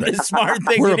 It's not a smart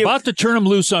thing. We're about to turn him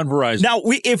loose on Verizon. Now,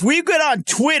 if we get on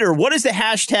Twitter, what is the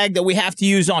hashtag that we have to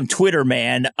use on Twitter,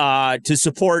 man, to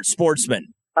support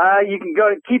Sportsman? You can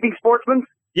go to Keeping Sportsman.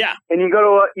 Yeah, and you can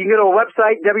go to a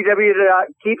website,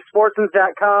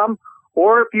 www.keepsportsmans.com.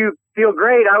 Or if you feel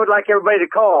great, I would like everybody to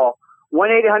call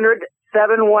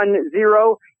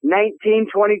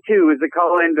 1-800-710-1922 is the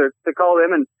call in to call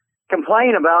them and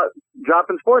complain about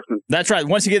dropping Sportsman. That's right.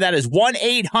 Once again, that is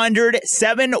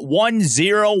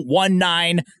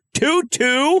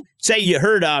 1-800-710-1922. Say you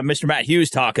heard Mr. Matt Hughes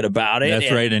talking about it.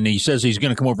 That's right, and he says he's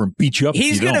going to come over and beat you up.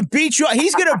 He's going to beat you up.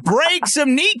 He's going to break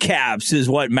some kneecaps is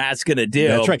what Matt's going to do.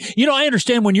 That's right. You know, I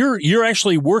understand when you're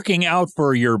actually working out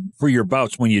for your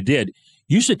bouts, when you did,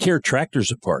 you used to tear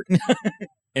tractors apart.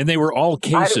 And they were all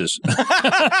cases. There'd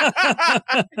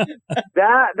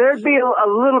be a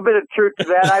little bit of truth to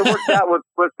that. I worked out with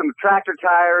some tractor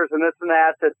tires and this and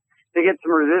that to get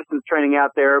some resistance training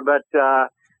out there, but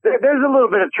there's a little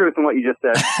bit of truth in what you just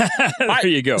said. There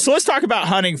you go. So let's talk about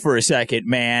hunting for a second,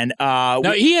 man. Now,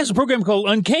 he has a program called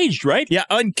Uncaged, right? Yeah,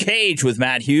 Uncaged with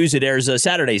Matt Hughes. It airs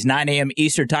Saturdays, 9 a.m.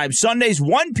 Eastern Time, Sundays,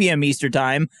 1 p.m. Eastern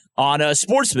Time on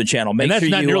Sportsman Channel. And that's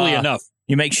not nearly enough.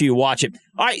 You make sure you watch it.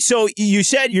 All right, so you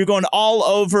said you're going all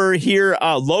over here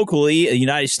locally, the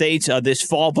United States, this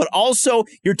fall, but also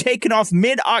you're taking off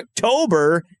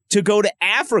mid-October to go to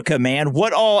Africa, man.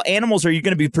 What all animals are you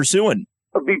going to be pursuing?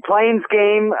 It'll be plains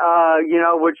game,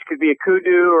 which could be a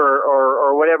kudu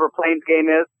or whatever plains game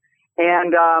is.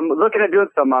 And looking at doing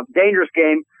some dangerous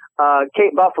game,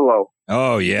 Cape buffalo.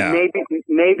 Oh, yeah.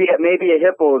 Maybe a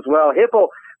hippo as well. Hippo,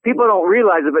 people don't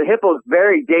realize it, but hippo is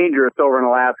very dangerous over in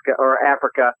Alaska or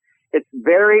Africa. It's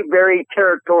very, very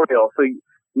territorial. So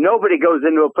nobody goes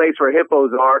into a place where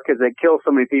hippos are because they kill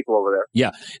so many people over there.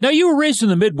 Yeah. Now, you were raised in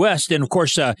the Midwest and, of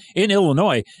course, in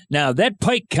Illinois. Now, that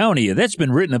Pike County, that's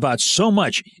been written about so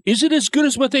much. Is it as good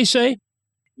as what they say?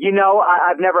 You know,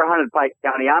 I've never hunted Pike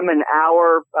County. I'm an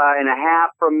hour and a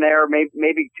half from there,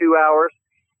 maybe 2 hours.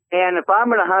 And if I'm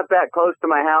going to hunt that close to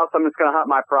my house, I'm just going to hunt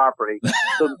my property.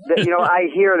 So, I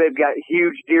hear they've got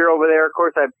huge deer over there. Of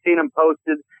course, I've seen them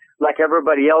posted like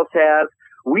everybody else has.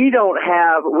 We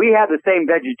have the same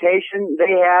vegetation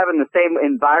they have in the same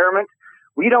environment.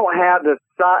 We don't have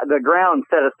the ground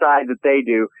set aside that they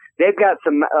do. They've got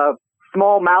some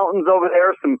small mountains over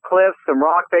there, some cliffs, some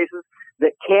rock faces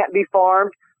that can't be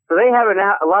farmed. So they have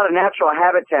a lot of natural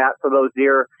habitat for those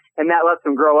deer, and that lets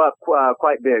them grow up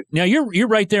quite big. Now, you're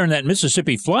right there in that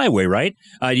Mississippi flyway, right?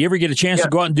 Do you ever get a chance to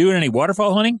go out and do any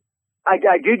waterfowl hunting? I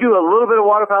do a little bit of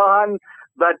waterfowl hunting,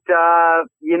 but,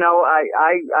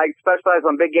 I specialize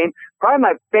on big game. Probably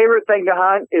my favorite thing to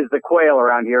hunt is the quail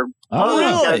around here. Oh,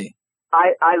 really?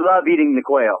 I love eating the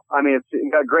quail. I mean,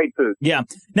 it's got great food. Yeah.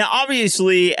 Now,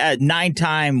 obviously, at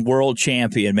 9-time world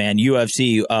champion, man,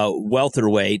 UFC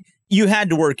welterweight, you had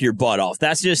to work your butt off.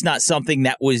 That's just not something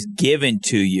that was given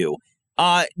to you.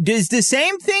 Does the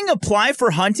same thing apply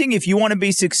for hunting if you want to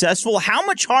be successful? How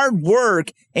much hard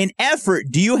work and effort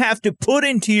do you have to put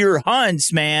into your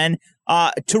hunts, man,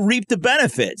 to reap the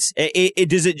benefits?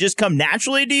 Does it just come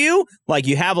naturally to you? Like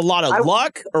you have a lot of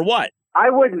luck or what? I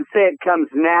wouldn't say it comes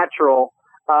natural.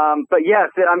 But yes,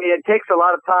 it takes a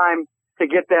lot of time to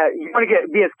get that. You want to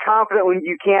be as confident when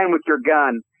you can with your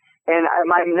gun. And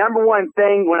my number one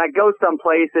thing when I go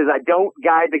someplace is I don't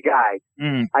guide the guide.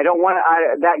 I don't want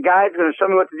that guide's going to show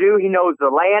me what to do. He knows the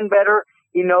land better.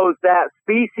 He knows that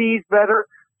species better.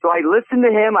 So I listen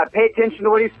to him. I pay attention to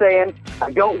what he's saying.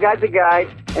 I don't guide the guide,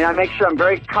 and I make sure I'm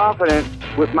very confident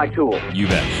with my tool. You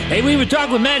bet. Hey, we would talk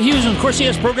with Matt Hughes, and of course he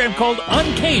has a program called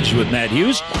Uncaged with Matt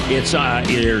Hughes. It's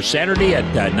either Saturday at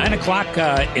 9 o'clock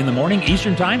in the morning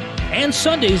Eastern Time and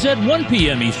Sundays at 1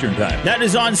 p.m. Eastern Time. That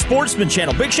is on Sportsman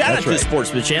Channel. Big shout out to the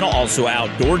Sportsman Channel. Also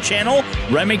Outdoor Channel,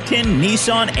 Remington,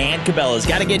 Nissan, and Cabela's.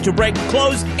 Got to get to a break.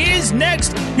 Close is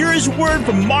next. Here is a word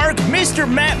from Mark.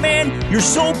 Mr. Matt, man, you're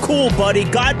so cool, buddy.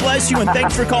 God bless you, and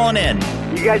thanks for calling in.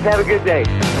 You guys have a good day.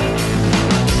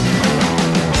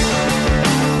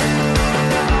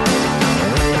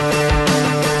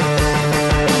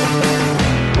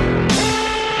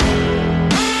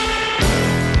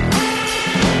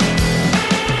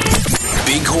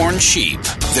 Bighorn sheep.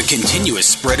 The continuous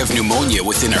spread of pneumonia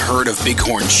within a herd of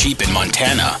bighorn sheep in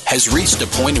Montana has reached a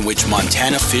point in which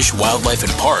Montana Fish, Wildlife,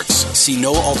 and Parks see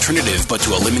no alternative but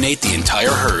to eliminate the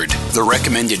entire herd. The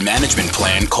recommended management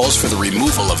plan calls for the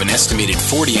removal of an estimated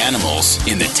 40 animals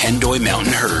in the Tendoy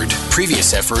Mountain herd.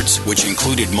 Previous efforts, which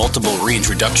included multiple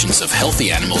reintroductions of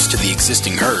healthy animals to the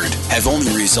existing herd, have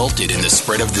only resulted in the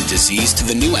spread of the disease to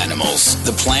the new animals.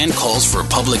 The plan calls for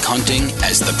public hunting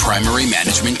as the primary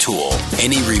management tool.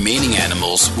 Any remaining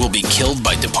animals will be killed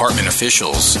by department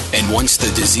officials, and once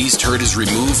the diseased herd is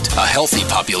removed, a healthy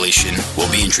population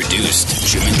will be introduced.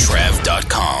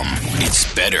 JimandTrav.com.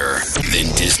 It's better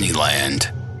than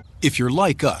Disneyland. If you're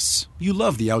like us, you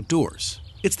love the outdoors.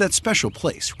 It's that special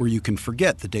place where you can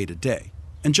forget the day-to-day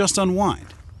and just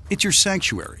unwind. It's your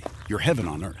sanctuary, your heaven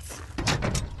on earth.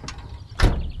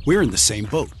 We're in the same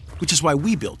boat, which is why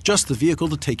we built just the vehicle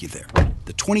to take you there,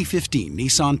 the 2015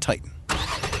 Nissan Titan.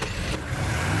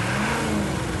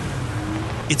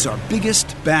 It's our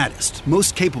biggest, baddest,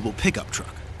 most capable pickup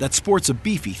truck that sports a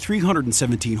beefy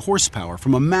 317 horsepower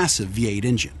from a massive V8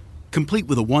 engine, complete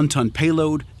with a 1-ton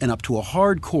payload and up to a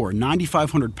hardcore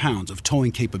 9,500 pounds of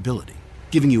towing capability,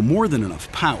 giving you more than enough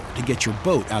power to get your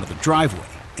boat out of the driveway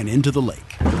and into the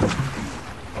lake.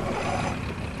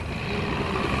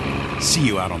 See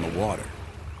you out on the water.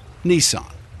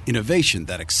 Nissan, innovation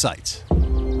that excites.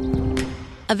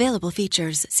 Available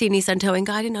features. See Nissan Towing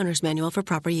Guide and Owner's Manual for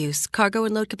proper use. Cargo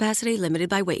and load capacity limited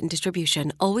by weight and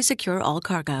distribution. Always secure all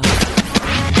cargo.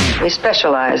 We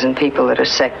specialize in people that are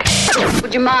sick.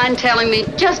 Would you mind telling me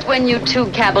just when you two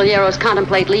caballeros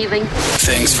contemplate leaving?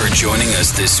 Thanks for joining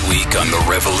us this week on The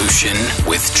Revolution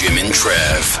with Jim and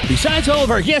Trav. Besides all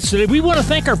of our guests today, we want to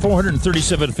thank our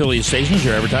 437 affiliate stations,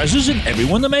 your advertisers, and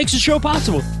everyone that makes the show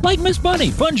possible, like Miss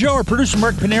Bunny, Fun Joe, our producer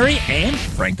Mark Paneri, and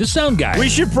Frank the Sound Guy. We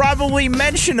should probably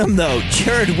mention them, though.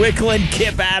 Jared Wickland,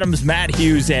 Kip Adams, Matt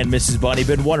Hughes, and Mrs. Bunny.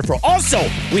 Been wonderful. Also,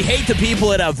 we hate the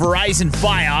people at Verizon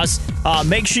Fios.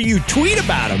 Make sure you tweet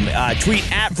about them. Tweet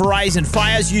at Verizon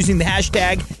Fios using the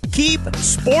hashtag Keep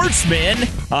Sportsman.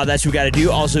 That's what we got to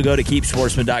do. Also go to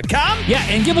keepsportsman.com. Yeah,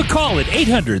 and give a call at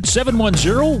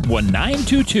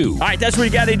 800-710-1922. All right, that's what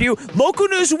you got to do. Local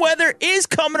news and weather is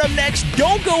coming up next.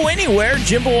 Don't go anywhere.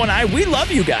 Jimbo and I, we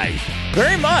love you guys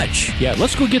very much. Yeah,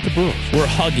 let's go get the burros. We're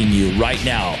hugging you right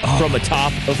now from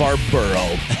atop of our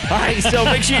burrow. All right, so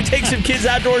make sure you take some kids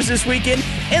outdoors this weekend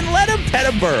and let them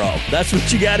pet a burro. That's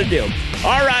what you got to do.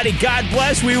 All righty, God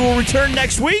bless. We will return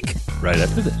next week. Right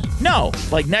after this. No,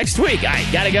 like next week. All right,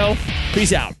 got to go.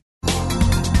 Peace out.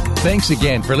 Thanks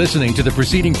again for listening to the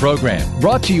preceding program,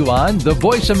 brought to you on the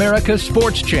Voice America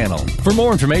Sports Channel. For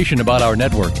more information about our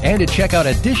network and to check out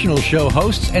additional show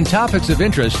hosts and topics of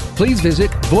interest, please visit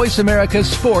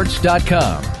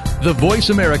voiceamericasports.com. The Voice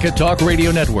America Talk Radio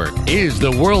Network is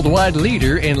the worldwide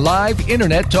leader in live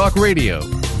Internet talk radio.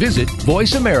 Visit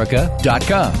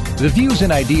voiceamerica.com. The views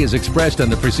and ideas expressed on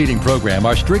the preceding program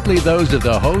are strictly those of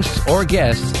the hosts or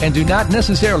guests and do not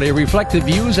necessarily reflect the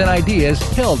views and ideas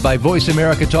held by Voice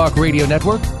America Talk Radio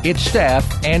Network, its staff,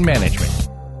 and management.